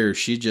see here,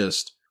 she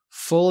just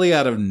fully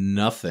out of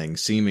nothing,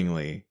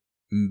 seemingly,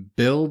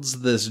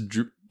 builds this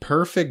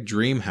perfect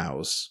dream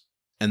house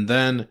and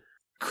then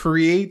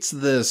creates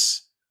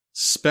this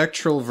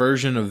spectral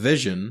version of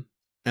Vision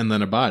and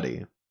then a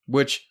body,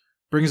 which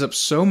brings up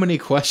so many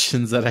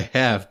questions that I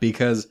have,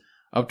 because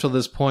up till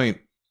this point,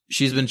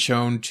 she's been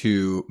shown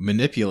to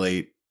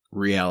manipulate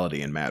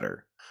reality and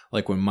matter.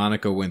 Like when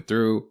Monica went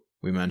through,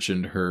 we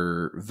mentioned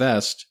her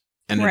vest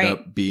ended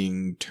up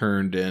being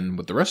turned in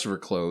with the rest of her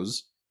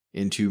clothes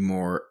into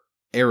more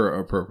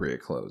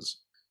era-appropriate clothes.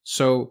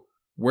 So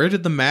where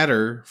did the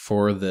matter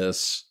for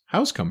this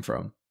house come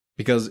from?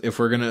 Because if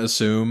we're going to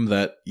assume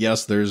that,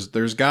 yes,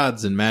 there's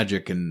gods and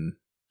magic and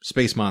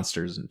space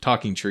monsters and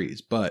talking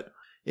trees, but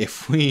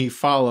if we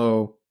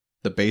follow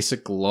the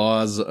basic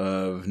laws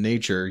of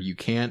nature, you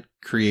can't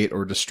create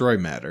or destroy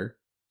matter.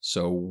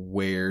 So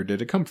where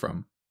did it come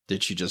from?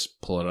 Did she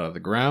just pull it out of the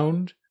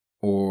ground?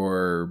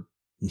 Or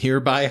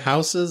nearby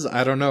houses?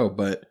 I don't know,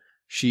 but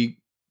she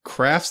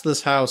crafts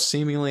this house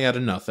seemingly out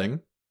of nothing,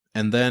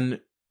 and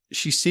then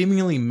she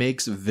seemingly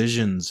makes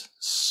Vision's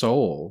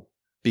soul,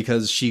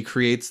 because she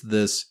creates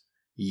this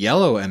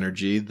yellow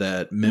energy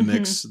that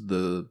mimics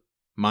the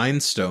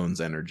Mind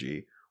Stone's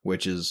energy,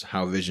 which is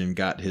how Vision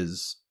got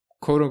his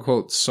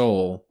quote-unquote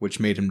soul, which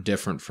made him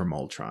different from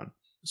Ultron.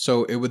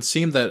 So it would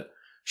seem that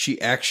she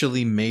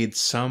actually made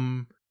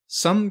some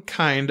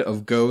kind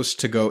of ghost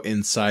to go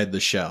inside the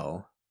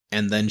shell,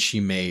 and then she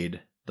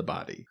made the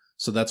body.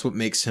 So that's what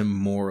makes him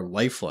more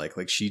lifelike.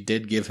 Like, she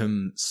did give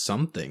him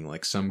something,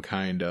 like some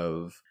kind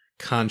of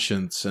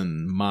conscience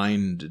and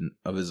mind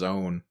of his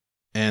own.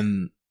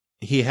 And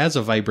he has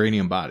a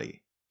vibranium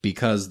body,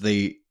 because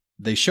they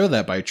show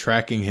that by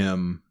tracking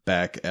him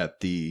back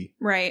at the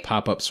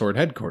pop-up sword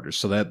headquarters.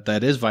 So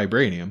that is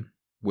vibranium,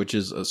 which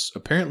is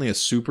apparently a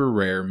super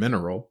rare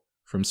mineral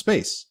from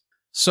space.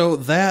 So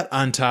that,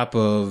 on top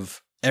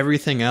of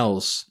everything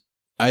else,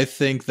 I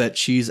think that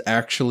she's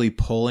actually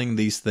pulling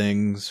these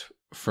things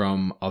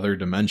from other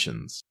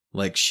dimensions.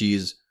 Like,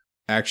 she's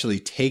actually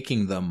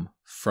taking them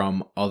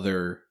from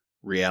other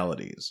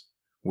realities,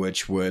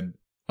 which would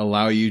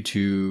allow you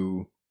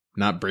to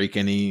not break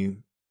any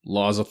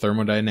laws of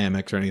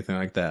thermodynamics or anything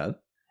like that.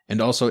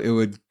 And also, it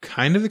would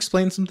kind of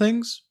explain some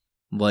things,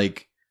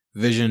 like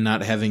Vision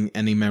not having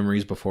any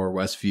memories before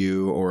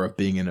Westview or of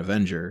being an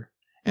Avenger.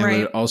 And it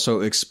would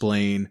also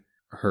explain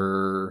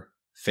her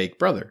fake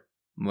brother.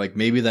 Like,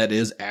 maybe that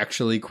is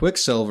actually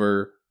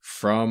Quicksilver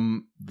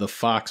from the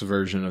Fox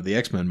version of the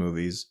X-Men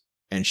movies,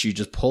 and she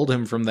just pulled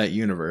him from that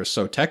universe.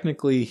 So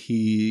technically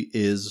he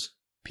is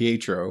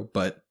Pietro,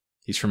 but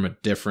he's from a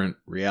different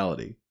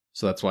reality.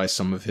 So that's why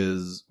some of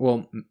his...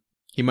 Well,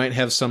 he might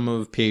have some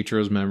of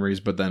Pietro's memories,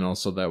 but then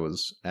also that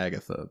was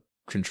Agatha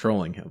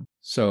controlling him.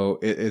 So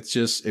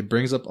it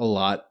brings up a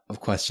lot of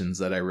questions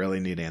that I really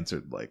need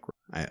answered. Like,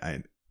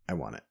 I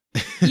want it.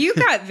 You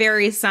got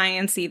very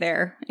science-y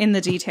there in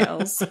the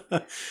details.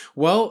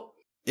 Well,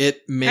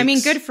 it makes... I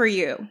mean, good for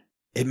you.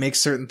 It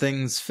makes certain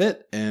things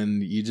fit,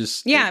 and you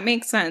just... Yeah, it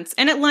makes sense.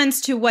 And it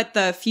lends to what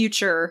the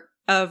future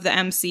of the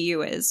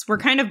MCU is. We're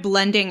kind of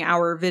blending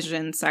our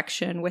Vision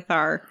section with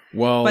our...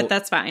 Well, but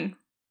that's fine.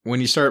 When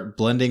you start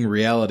blending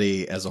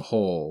reality as a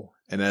whole,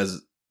 and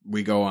as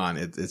we go on,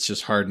 it's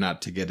just hard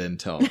not to get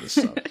into all this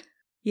stuff.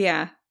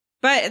 Yeah.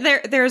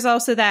 But there's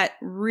also that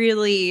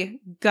really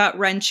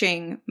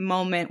gut-wrenching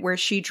moment where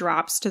she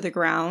drops to the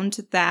ground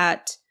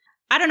that,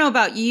 I don't know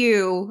about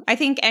you, I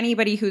think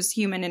anybody who's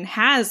human and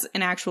has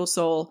an actual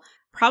soul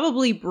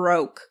probably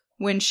broke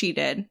when she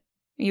did.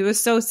 It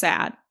was so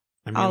sad.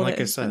 I mean, like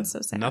I said, so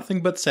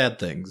nothing but sad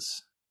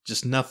things.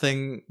 Just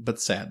nothing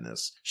but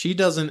sadness. She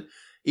doesn't,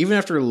 even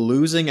after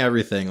losing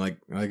everything, like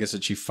I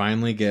said, she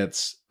finally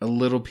gets a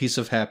little piece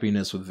of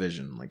happiness with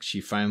Vision. Like,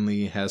 she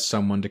finally has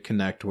someone to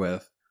connect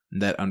with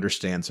that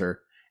understands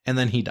her, and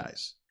then he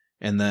dies.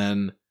 And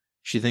then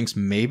she thinks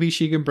maybe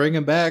she can bring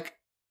him back,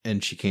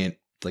 and she can't.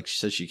 Like she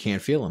says, she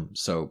can't feel him,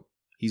 so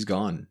he's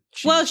gone.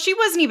 Well, she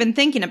wasn't even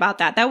thinking about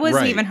that. That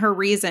wasn't even her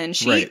reason.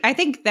 I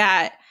think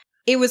that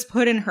it was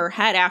put in her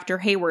head after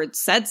Hayward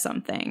said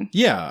something.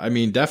 Yeah, I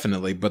mean,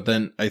 definitely. But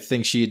then I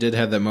think she did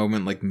have that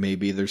moment, like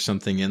maybe there's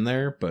something in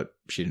there, but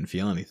she didn't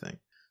feel anything.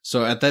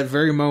 So at that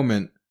very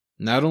moment,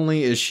 not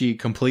only is she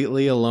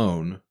completely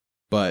alone,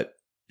 but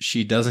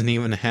she doesn't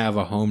even have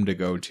a home to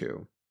go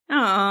to.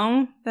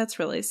 Oh, that's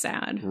really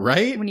sad.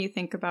 Right? When you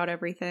think about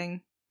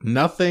everything.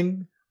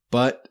 Nothing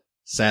but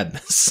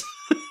sadness.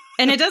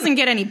 And it doesn't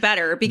get any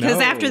better,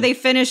 because after they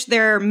finish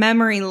their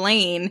memory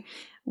lane,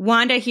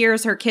 Wanda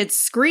hears her kids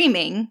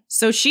screaming,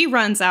 so she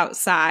runs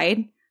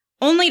outside,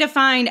 only to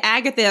find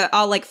Agatha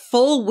all like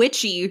full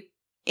witchy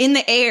in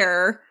the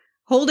air,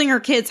 holding her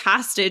kids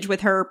hostage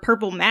with her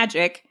purple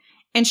magic.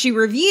 And she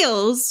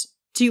reveals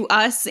to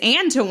us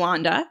and to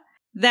Wanda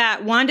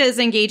that Wanda is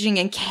engaging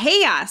in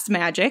chaos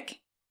magic.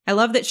 I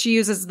love that she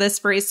uses this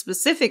phrase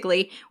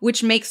specifically,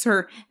 which makes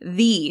her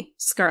the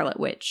Scarlet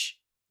Witch.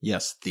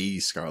 Yes, the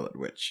Scarlet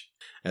Witch.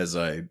 As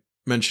I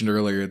mentioned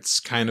earlier, it's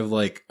kind of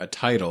like a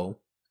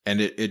title, and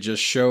it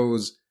just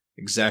shows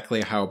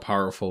exactly how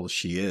powerful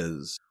she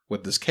is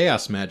with this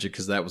chaos magic,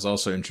 because that was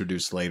also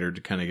introduced later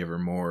to kind of give her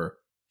more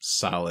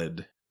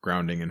solid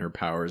grounding in her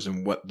powers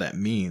and what that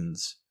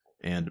means.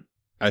 And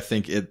I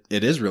think it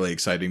is really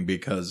exciting,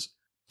 because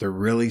they're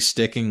really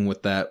sticking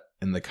with that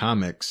in the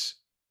comics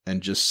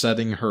and just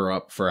setting her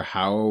up for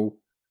how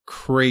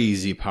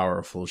crazy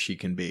powerful she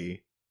can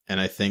be. And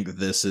I think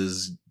this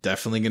is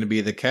definitely going to be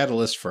the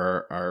catalyst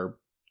for our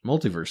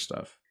multiverse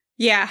stuff.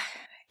 Yeah.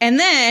 And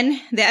then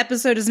the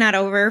episode is not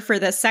over. For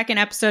the second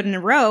episode in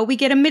a row, we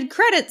get a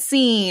mid-credits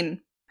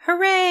scene.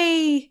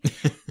 Hooray!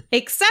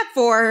 Except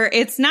for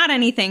it's not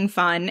anything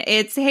fun.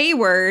 It's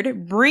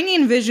Hayward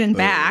bringing Vision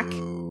back,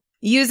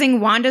 using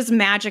Wanda's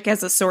magic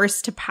as a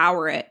source to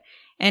power it.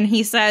 And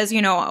he says,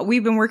 you know,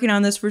 we've been working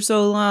on this for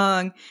so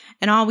long,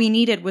 and all we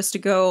needed was to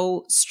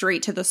go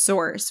straight to the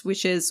source,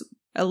 which is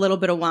a little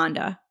bit of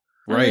Wanda.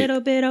 Right. A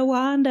little bit of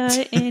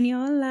Wanda in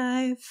your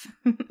life.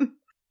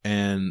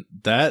 And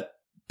that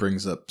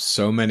brings up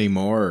so many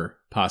more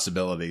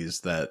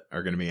possibilities that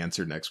are going to be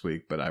answered next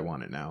week, but I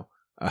want it now.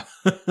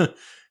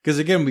 Because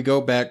again, we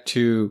go back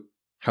to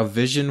how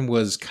Vision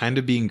was kind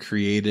of being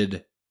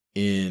created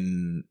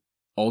in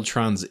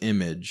Ultron's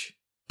image,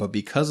 but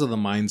because of the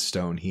Mind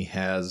Stone, he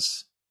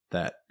has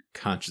that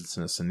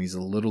consciousness and he's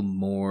a little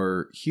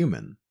more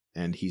human,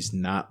 and he's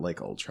not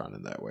like Ultron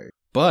in that way.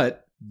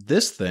 But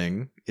this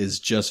thing is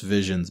just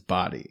Vision's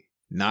body,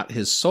 not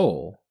his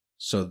soul.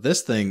 So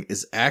this thing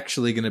is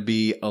actually going to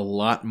be a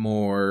lot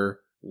more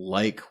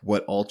like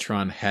what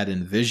Ultron had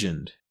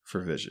envisioned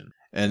for Vision.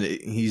 And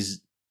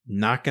he's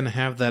not going to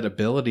have that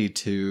ability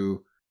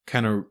to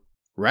kind of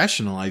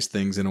rationalize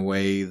things in a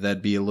way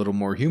that'd be a little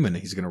more human.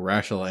 He's going to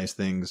rationalize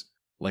things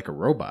like a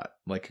robot,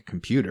 like a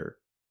computer.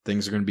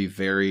 Things are going to be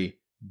very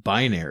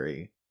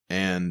binary.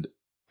 And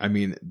I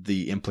mean,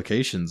 the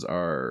implications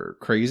are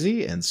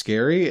crazy and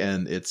scary,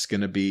 and it's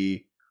going to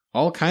be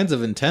all kinds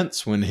of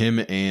intense when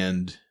him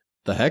and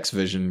the Hex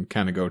Vision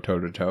kind of go toe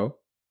to toe.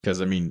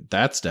 Because, I mean,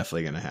 that's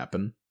definitely going to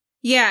happen.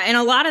 Yeah, and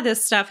a lot of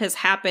this stuff has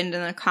happened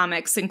in the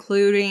comics,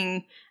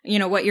 including, you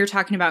know, what you're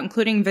talking about,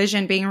 including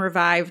Vision being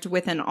revived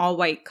with an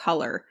all-white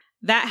color.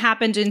 That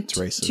happened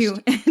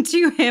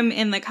to him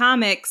in the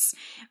comics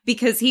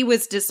because he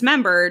was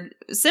dismembered.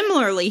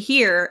 Similarly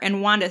here,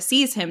 and Wanda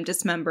sees him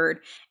dismembered.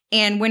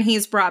 And when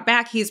he's brought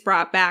back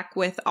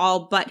with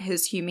all but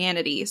his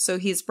humanity. So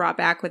he's brought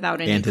back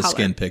without any color. And his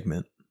skin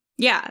pigment.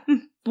 Yeah,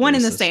 one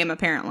and the same,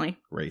 apparently.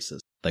 Racist.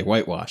 They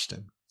whitewashed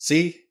him.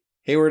 See?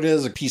 Hayward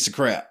is a piece of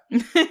crap.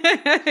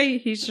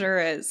 He sure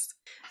is.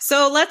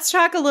 So let's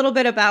talk a little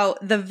bit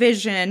about the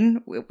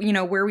Vision, you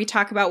know, where we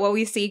talk about what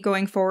we see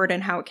going forward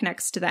and how it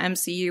connects to the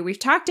MCU. We've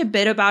talked a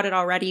bit about it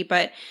already,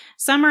 but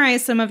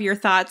summarize some of your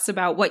thoughts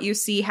about what you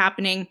see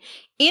happening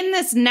in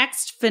this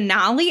next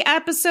finale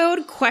episode, ?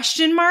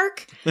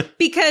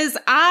 Because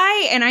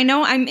I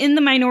know I'm in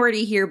the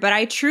minority here, but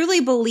I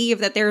truly believe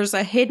that there's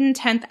a hidden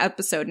 10th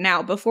episode.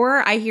 Now,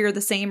 before I hear the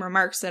same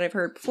remarks that I've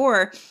heard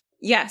before,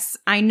 yes,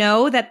 I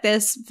know that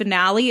this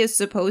finale is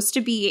supposed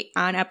to be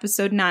on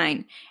episode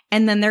 9.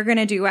 And then they're going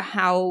to do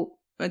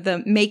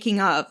the making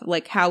of,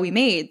 like how we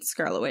made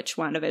Scarlet Witch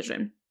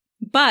WandaVision.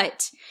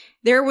 But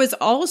there was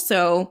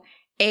also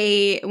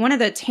one of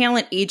the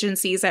talent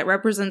agencies that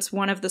represents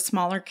one of the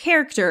smaller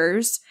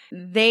characters.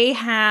 They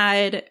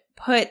had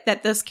put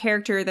that this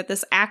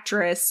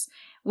actress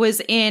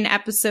was in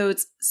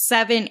episodes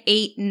 7,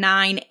 8,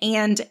 9,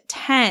 and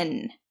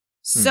 10.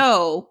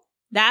 So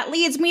that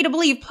leads me to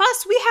believe,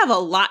 plus we have a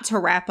lot to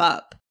wrap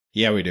up.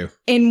 Yeah, we do.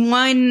 In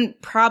one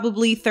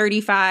probably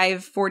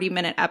 35,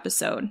 40-minute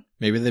episode.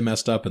 Maybe they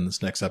messed up and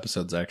this next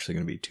episode's actually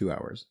going to be 2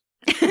 hours.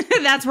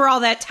 That's where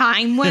all that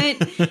time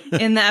went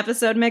in the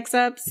episode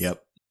mix-ups?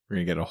 Yep. We're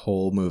going to get a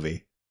whole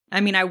movie.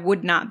 I mean, I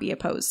would not be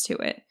opposed to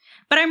it.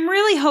 But I'm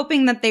really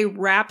hoping that they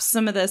wrap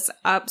some of this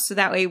up so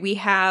that way we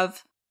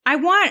have... I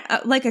want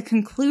a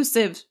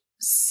conclusive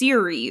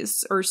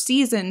series or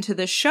season to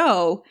the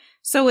show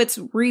so it's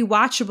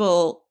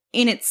rewatchable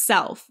in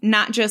itself,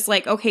 not just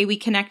like, okay, we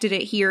connected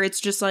it here.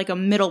 It's just like a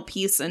middle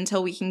piece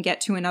until we can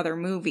get to another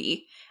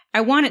movie.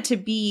 I want it to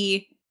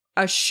be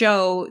a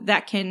show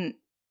that can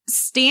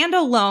stand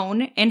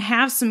alone and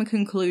have some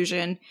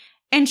conclusion.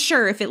 And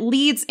sure, if it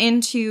leads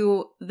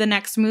into the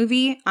next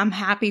movie, I'm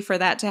happy for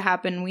that to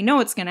happen. We know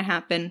it's going to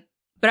happen.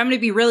 But I'm going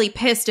to be really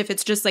pissed if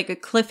it's just like a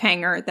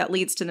cliffhanger that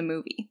leads to the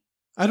movie.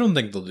 I don't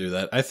think they'll do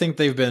that. I think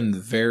they've been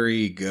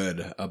very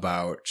good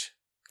about...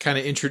 kind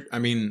of I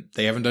mean,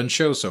 they haven't done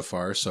shows so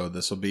far, so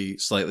this will be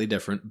slightly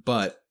different.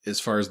 But as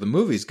far as the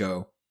movies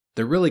go,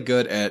 they're really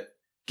good at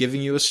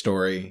giving you a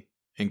story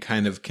and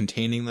kind of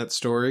containing that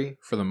story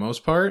for the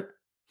most part,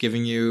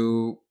 giving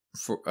you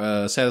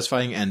a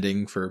satisfying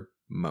ending for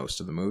most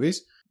of the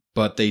movies.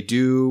 But they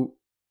do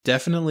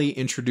definitely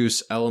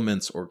introduce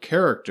elements or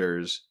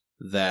characters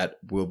that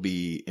will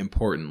be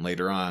important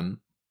later on,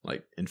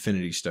 like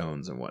Infinity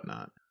Stones and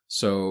whatnot.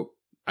 So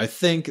I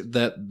think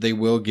that they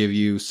will give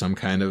you some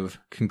kind of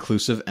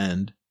conclusive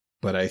end,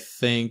 but I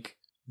think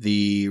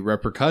the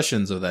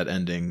repercussions of that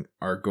ending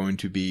are going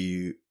to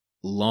be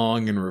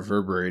long and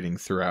reverberating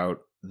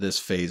throughout this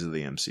phase of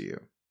the MCU.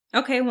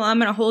 Okay, well, I'm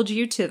going to hold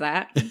you to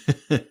that.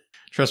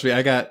 Trust me,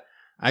 I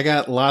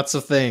got lots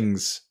of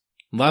things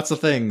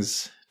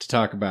to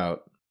talk about,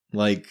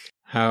 like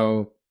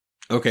how,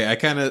 okay, I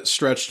kind of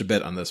stretched a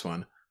bit on this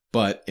one,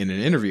 but in an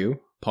interview,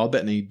 Paul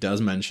Bettany does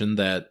mention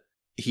that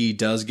he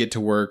does get to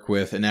work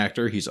with an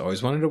actor he's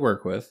always wanted to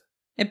work with.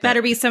 It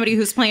better be somebody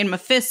who's playing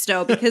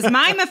Mephisto, because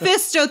my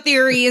Mephisto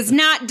theory is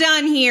not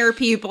done here,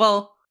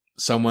 people.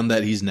 Someone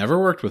that he's never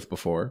worked with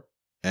before.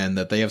 and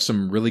that they have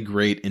some really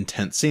great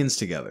intense scenes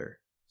together.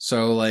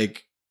 So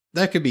like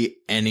that could be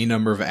any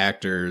number of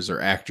actors or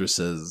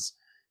actresses.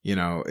 You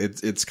know,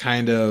 it's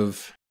kind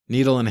of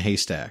needle in a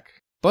haystack.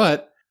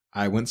 But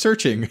I went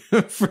searching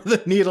for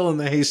the needle in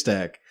the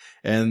haystack,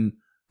 and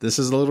this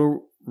is a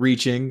little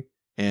reaching,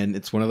 and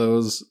it's one of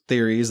those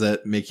theories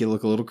that make you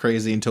look a little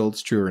crazy until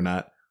it's true or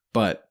not.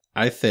 But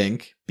I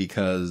think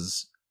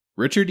because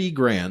Richard E.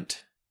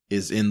 Grant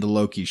is in the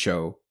Loki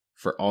show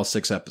for all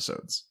 6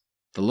 episodes.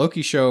 The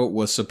Loki show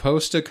was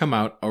supposed to come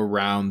out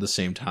around the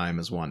same time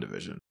as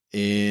WandaVision.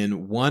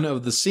 In one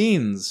of the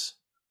scenes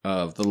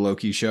of the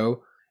Loki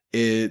show,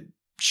 it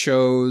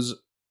shows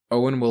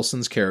Owen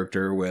Wilson's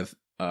character with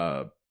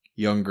a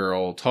young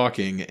girl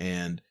talking,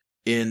 and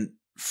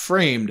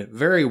framed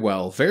very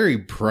well, very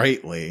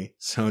brightly,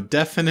 so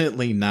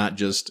definitely not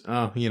just,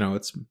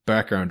 it's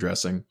background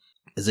dressing,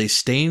 is a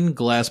stained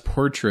glass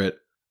portrait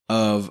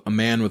of a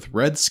man with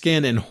red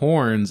skin and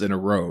horns in a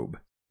robe.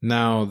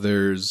 Now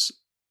there's,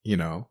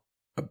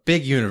 a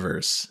big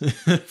universe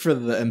for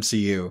the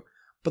MCU,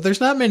 but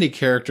there's not many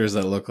characters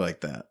that look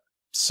like that.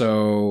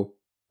 So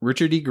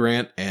Richard E.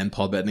 Grant and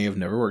Paul Bettany have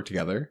never worked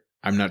together.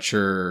 I'm not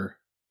sure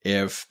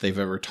if they've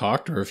ever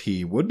talked or if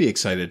he would be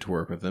excited to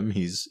work with them.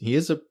 He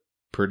is a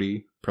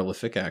pretty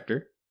prolific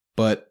actor,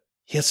 but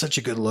he has such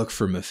a good look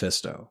for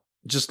Mephisto.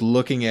 Just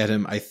looking at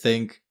him, I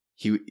think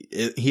he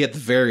at the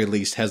very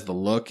least has the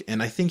look,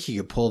 and I think he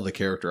could pull the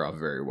character off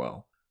very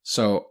well.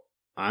 So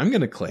I'm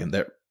going to claim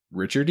that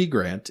Richard E.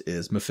 Grant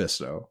is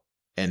Mephisto,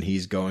 and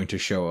he's going to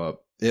show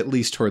up at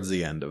least towards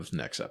the end of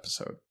next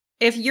episode.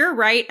 If you're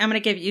right, I'm going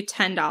to give you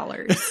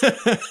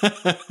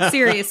 $10.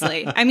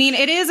 Seriously. I mean,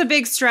 it is a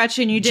big stretch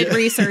and you did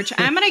research.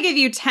 I'm going to give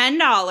you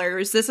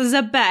 $10. This is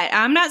a bet.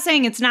 I'm not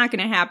saying it's not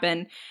going to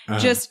happen.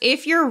 Just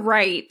if you're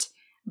right,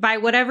 by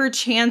whatever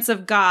chance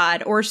of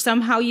God, or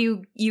somehow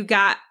you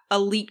got a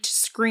leaked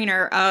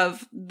screener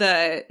of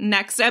the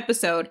next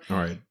episode. All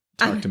right.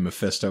 Talk to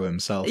Mephisto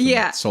himself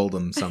and sold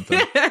him something.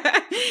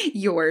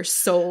 Your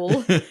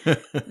soul.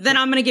 Then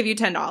I'm going to give you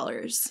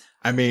 $10.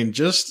 I mean,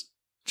 just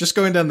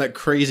going down that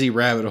crazy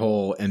rabbit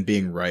hole and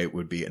being right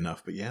would be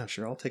enough. But yeah,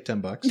 sure, I'll take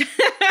 $10.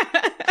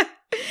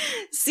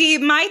 See,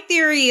 my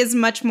theory is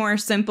much more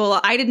simple.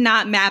 I did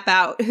not map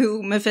out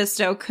who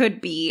Mephisto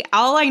could be.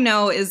 All I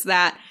know is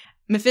that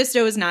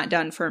Mephisto is not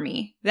done for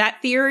me.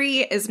 That theory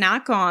is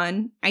not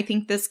gone. I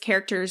think this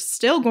character is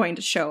still going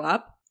to show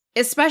up,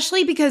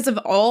 especially because of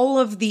all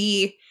of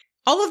the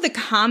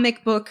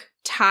comic book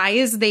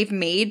ties they've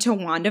made to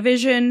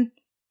WandaVision.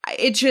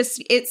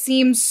 It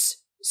seems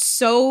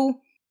so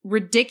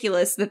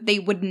ridiculous that they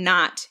would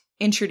not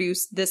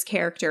introduce this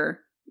character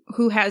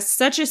who has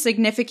such a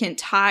significant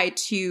tie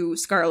to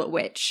Scarlet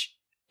Witch.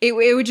 It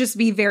would just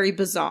be very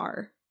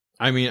bizarre.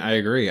 I mean, I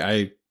agree.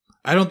 I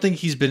don't think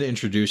he's been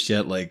introduced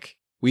yet. Like,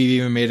 we've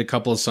even made a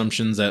couple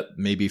assumptions that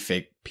maybe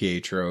fake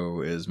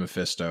Pietro is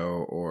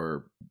Mephisto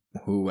or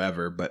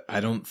whoever, but I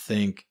don't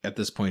think at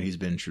this point he's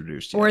been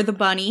introduced yet. Or the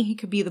bunny. He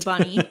could be the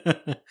bunny.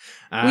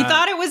 We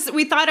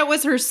thought it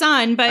was her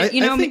son, but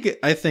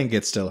I think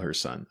it's still her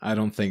son. I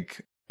don't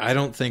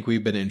think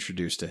we've been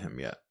introduced to him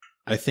yet.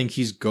 I think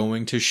he's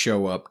going to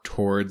show up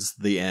towards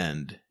the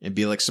end and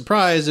be like,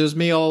 surprise, it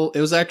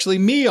was actually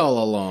me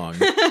all along.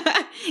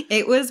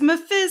 It was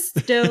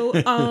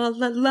Mephisto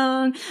all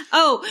along.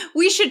 Oh,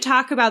 we should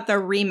talk about the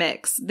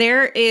remix.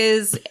 There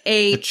is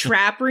a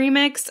trap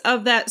remix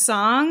of that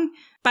song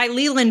by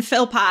Leland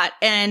Philpott,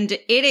 and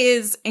it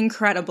is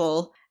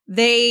incredible.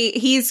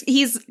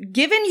 He's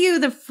given you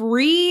the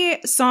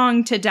free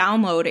song to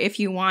download if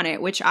you want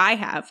it, which I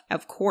have,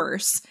 of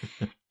course.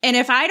 And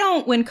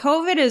when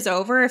COVID is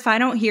over, if I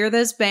don't hear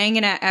this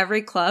banging at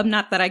every club,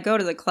 not that I go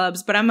to the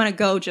clubs, but I'm going to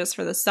go just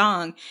for the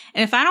song.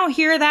 And if I don't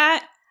hear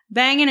that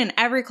banging in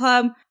every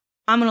club,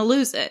 I'm going to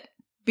lose it,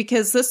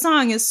 because this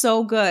song is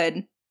so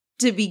good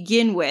to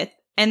begin with.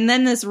 And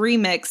then this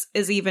remix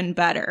is even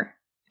better.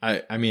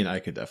 I mean, I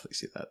could definitely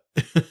see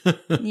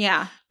that.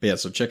 Yeah. But yeah,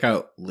 so check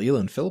out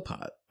Leland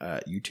Philpott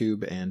at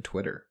YouTube and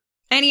Twitter.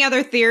 Any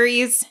other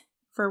theories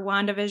for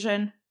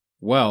WandaVision?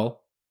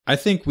 Well, I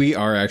think we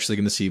are actually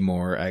going to see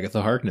more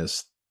Agatha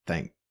Harkness.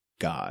 Thank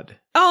God.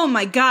 Oh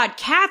my God,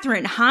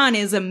 Catherine Hahn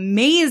is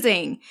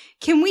amazing.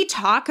 Can we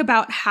talk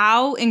about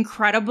how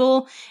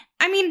incredible?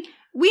 I mean,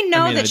 we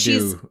know that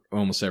she's do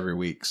almost every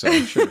week, so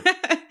sure.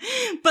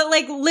 But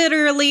like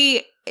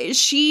literally,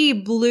 she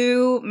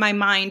blew my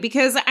mind,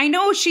 because I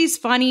know she's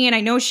funny and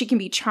I know she can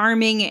be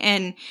charming,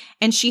 and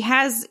she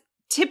has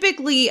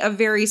typically a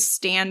very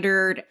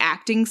standard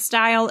acting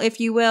style, if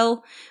you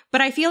will.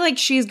 But I feel like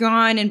she's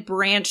gone and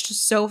branched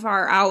so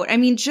far out. I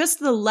mean, just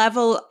the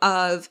level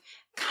of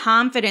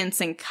confidence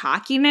and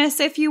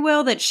cockiness, if you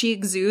will, that she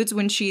exudes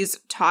when she's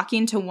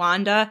talking to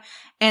Wanda,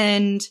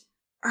 and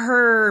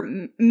her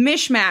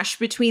mishmash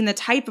between the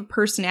type of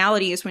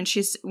personalities when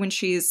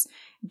she's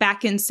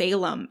back in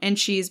Salem and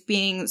she's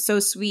being so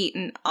sweet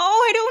and,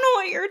 oh, I don't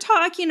know what you're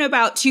talking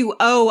about, to,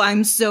 oh,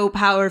 I'm so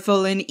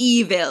powerful and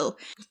evil.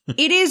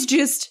 It is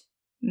just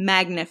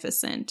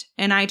magnificent.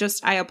 And I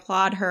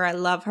applaud her. I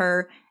love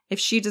her. If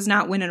she does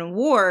not win an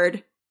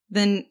award,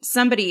 then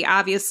somebody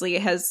obviously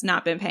has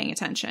not been paying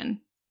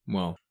attention.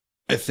 Well,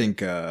 I think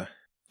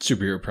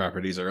superhero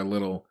properties are a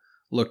little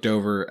looked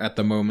over at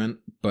the moment,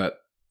 but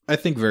I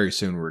think very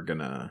soon we're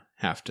gonna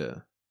have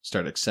to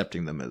start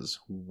accepting them as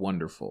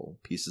wonderful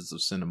pieces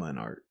of cinema and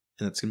art.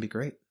 And it's gonna be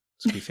great.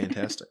 It's gonna be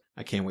fantastic.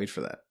 I can't wait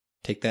for that.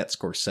 Take that,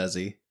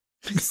 Scorsese.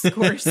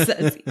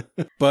 Scorsese.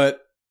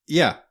 But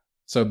yeah,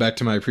 so back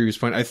to my previous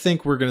point, I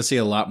think we're gonna see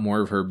a lot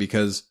more of her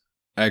because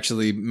I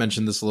actually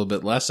mentioned this a little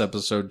bit last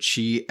episode.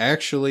 She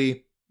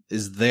actually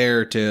is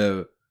there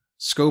to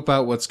scope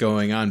out what's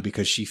going on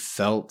because she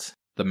felt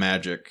the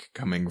magic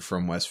coming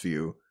from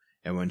Westview.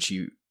 And when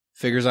she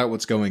figures out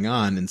what's going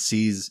on and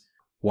sees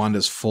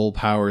Wanda's full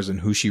powers and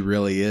who she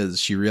really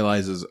is, she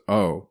realizes,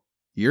 oh,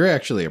 you're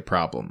actually a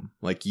problem.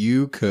 Like,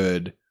 you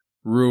could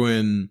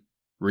ruin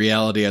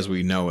reality as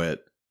we know it.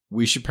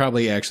 We should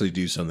probably actually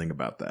do something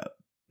about that.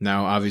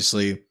 Now,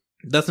 obviously,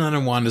 that's not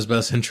in Wanda's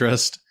best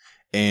interest.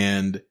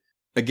 And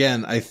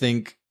again, I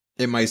think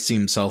it might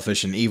seem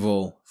selfish and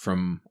evil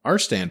from our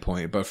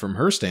standpoint, but from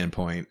her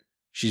standpoint,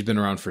 she's been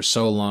around for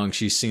so long.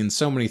 She's seen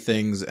so many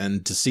things.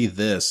 And to see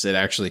this, it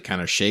actually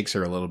kind of shakes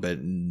her a little bit.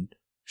 And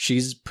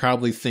she's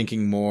probably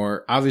thinking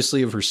more,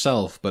 obviously, of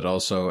herself, but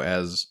also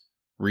as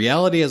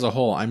reality as a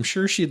whole. I'm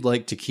sure she'd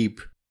like to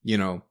keep,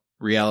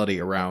 reality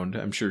around.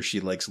 I'm sure she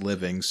likes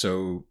living.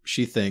 So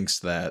she thinks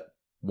that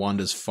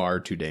Wanda's far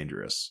too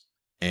dangerous.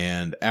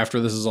 And after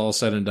this is all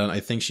said and done, I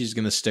think she's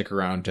going to stick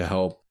around to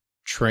help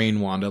train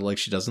Wanda like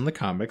she does in the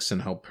comics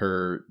and help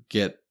her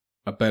get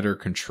a better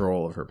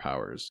control of her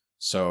powers.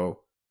 So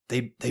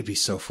they'd be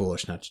so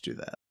foolish not to do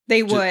that.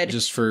 They would.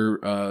 Just for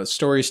a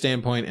story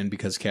standpoint and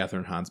because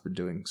Catherine Hahn's been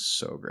doing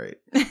so great.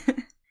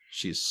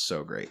 She's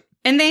so great.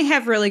 And they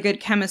have really good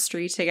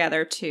chemistry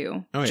together,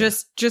 too. Oh, yeah.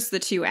 Just the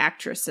two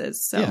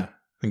actresses. So. Yeah.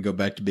 And go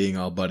back to being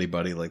all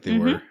buddy-buddy like they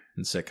were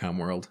in sitcom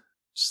world.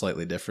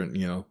 Slightly different,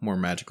 more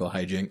magical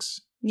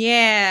hijinks.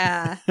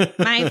 Yeah.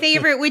 My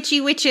favorite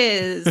witchy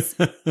witches.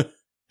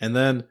 And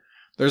then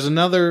there's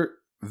another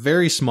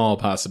very small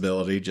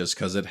possibility, just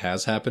because it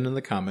has happened in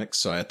the comics,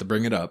 so I have to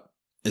bring it up,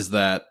 is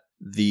that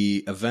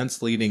the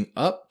events leading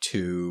up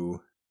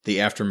to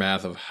the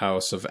aftermath of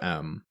House of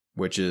M,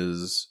 which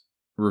is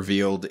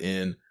revealed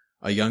in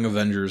a Young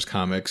Avengers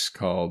comics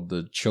called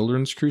The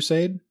Children's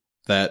Crusade,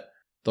 that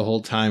the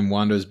whole time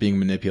Wanda is being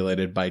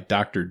manipulated by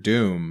Doctor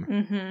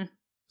Doom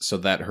so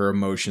that her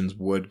emotions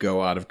would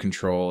go out of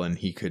control and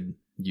he could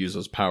use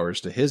those powers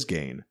to his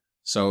gain.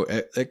 So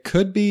it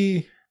could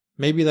be,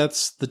 maybe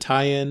that's the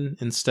tie-in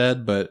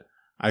instead, but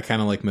I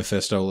kind of like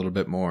Mephisto a little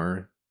bit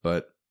more,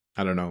 but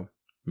I don't know,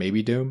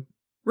 maybe Doom?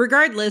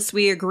 Regardless,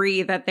 we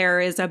agree that there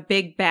is a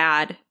big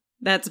bad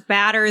that's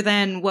badder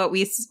than what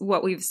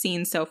we've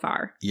seen so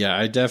far. Yeah,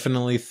 I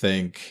definitely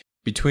think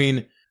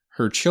between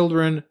her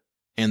children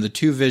and the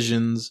two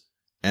visions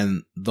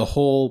and the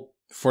whole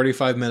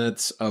 45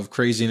 minutes of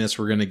craziness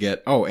we're going to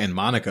get, oh, and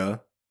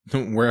Monica,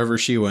 wherever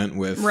she went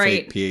with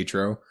fake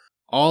Pietro,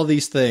 all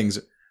these things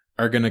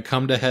are going to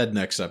come to head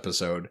next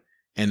episode,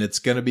 and it's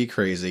going to be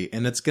crazy,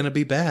 and it's going to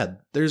be bad.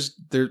 There's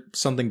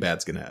something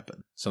bad's going to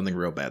happen. Something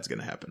real bad's going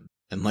to happen.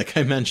 And like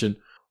I mentioned,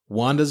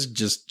 Wanda's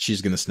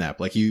she's going to snap.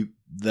 Like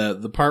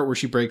the part where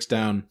she breaks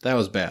down, that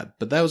was bad.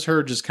 But that was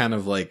her just kind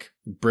of like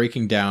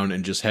breaking down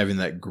and just having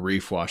that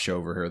grief wash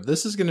over her.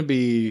 This is going to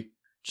be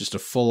just a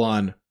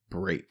full-on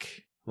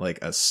break. Like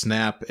a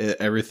snap.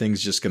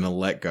 Everything's just going to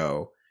let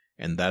go.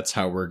 And that's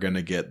how we're going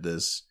to get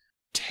this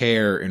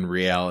tear in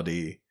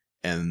reality.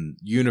 And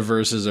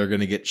universes are going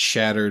to get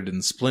shattered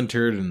and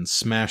splintered and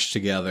smashed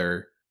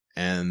together.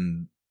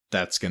 And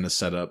that's going to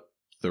set up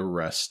the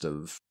rest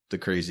of the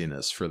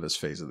craziness for this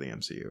phase of the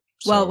MCU.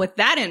 Well, with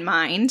that in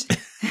mind,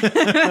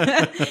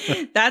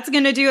 that's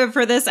going to do it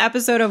for this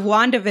episode of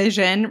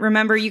WandaVision.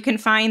 Remember, you can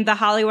find The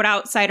Hollywood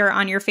Outsider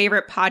on your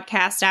favorite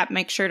podcast app.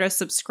 Make sure to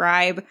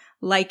subscribe,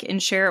 like,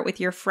 and share it with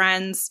your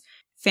friends,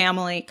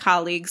 family,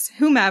 colleagues,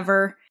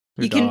 whomever.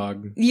 Your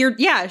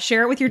dog.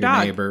 Share it with your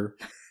dog. Neighbor.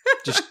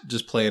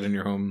 Just play it in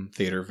your home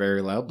theater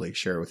very loudly.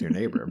 Share it with your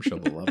neighbor. I'm sure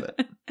they'll love it.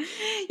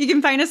 You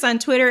can find us on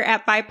Twitter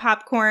at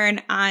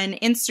BuyPopcorn, on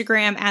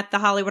Instagram at The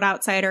Hollywood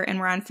Outsider, and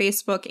we're on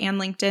Facebook and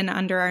LinkedIn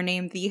under our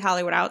name, The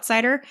Hollywood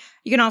Outsider.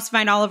 You can also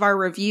find all of our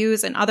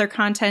reviews and other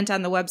content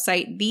on the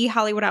website,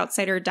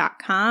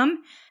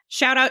 TheHollywoodOutsider.com.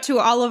 Shout out to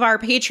all of our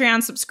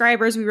Patreon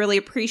subscribers. We really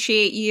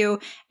appreciate you.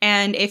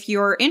 And if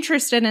you're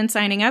interested in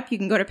signing up, you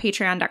can go to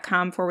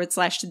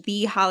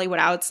patreon.com/The Hollywood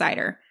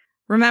Outsider.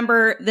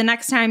 Remember, the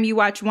next time you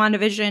watch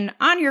WandaVision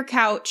on your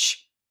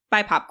couch,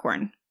 buy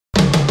popcorn.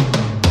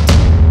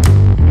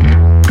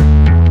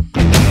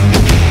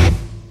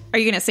 Are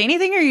you going to say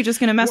anything, or are you just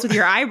going to mess with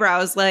your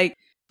eyebrows? Like,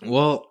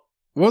 well,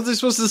 what was I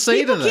supposed to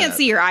say to that? People can't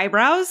see your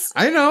eyebrows.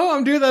 I know.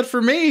 I'm doing that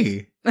for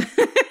me.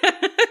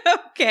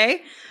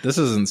 Okay. This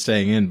isn't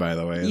staying in, by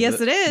the way.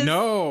 Yes, it is.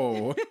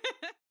 No.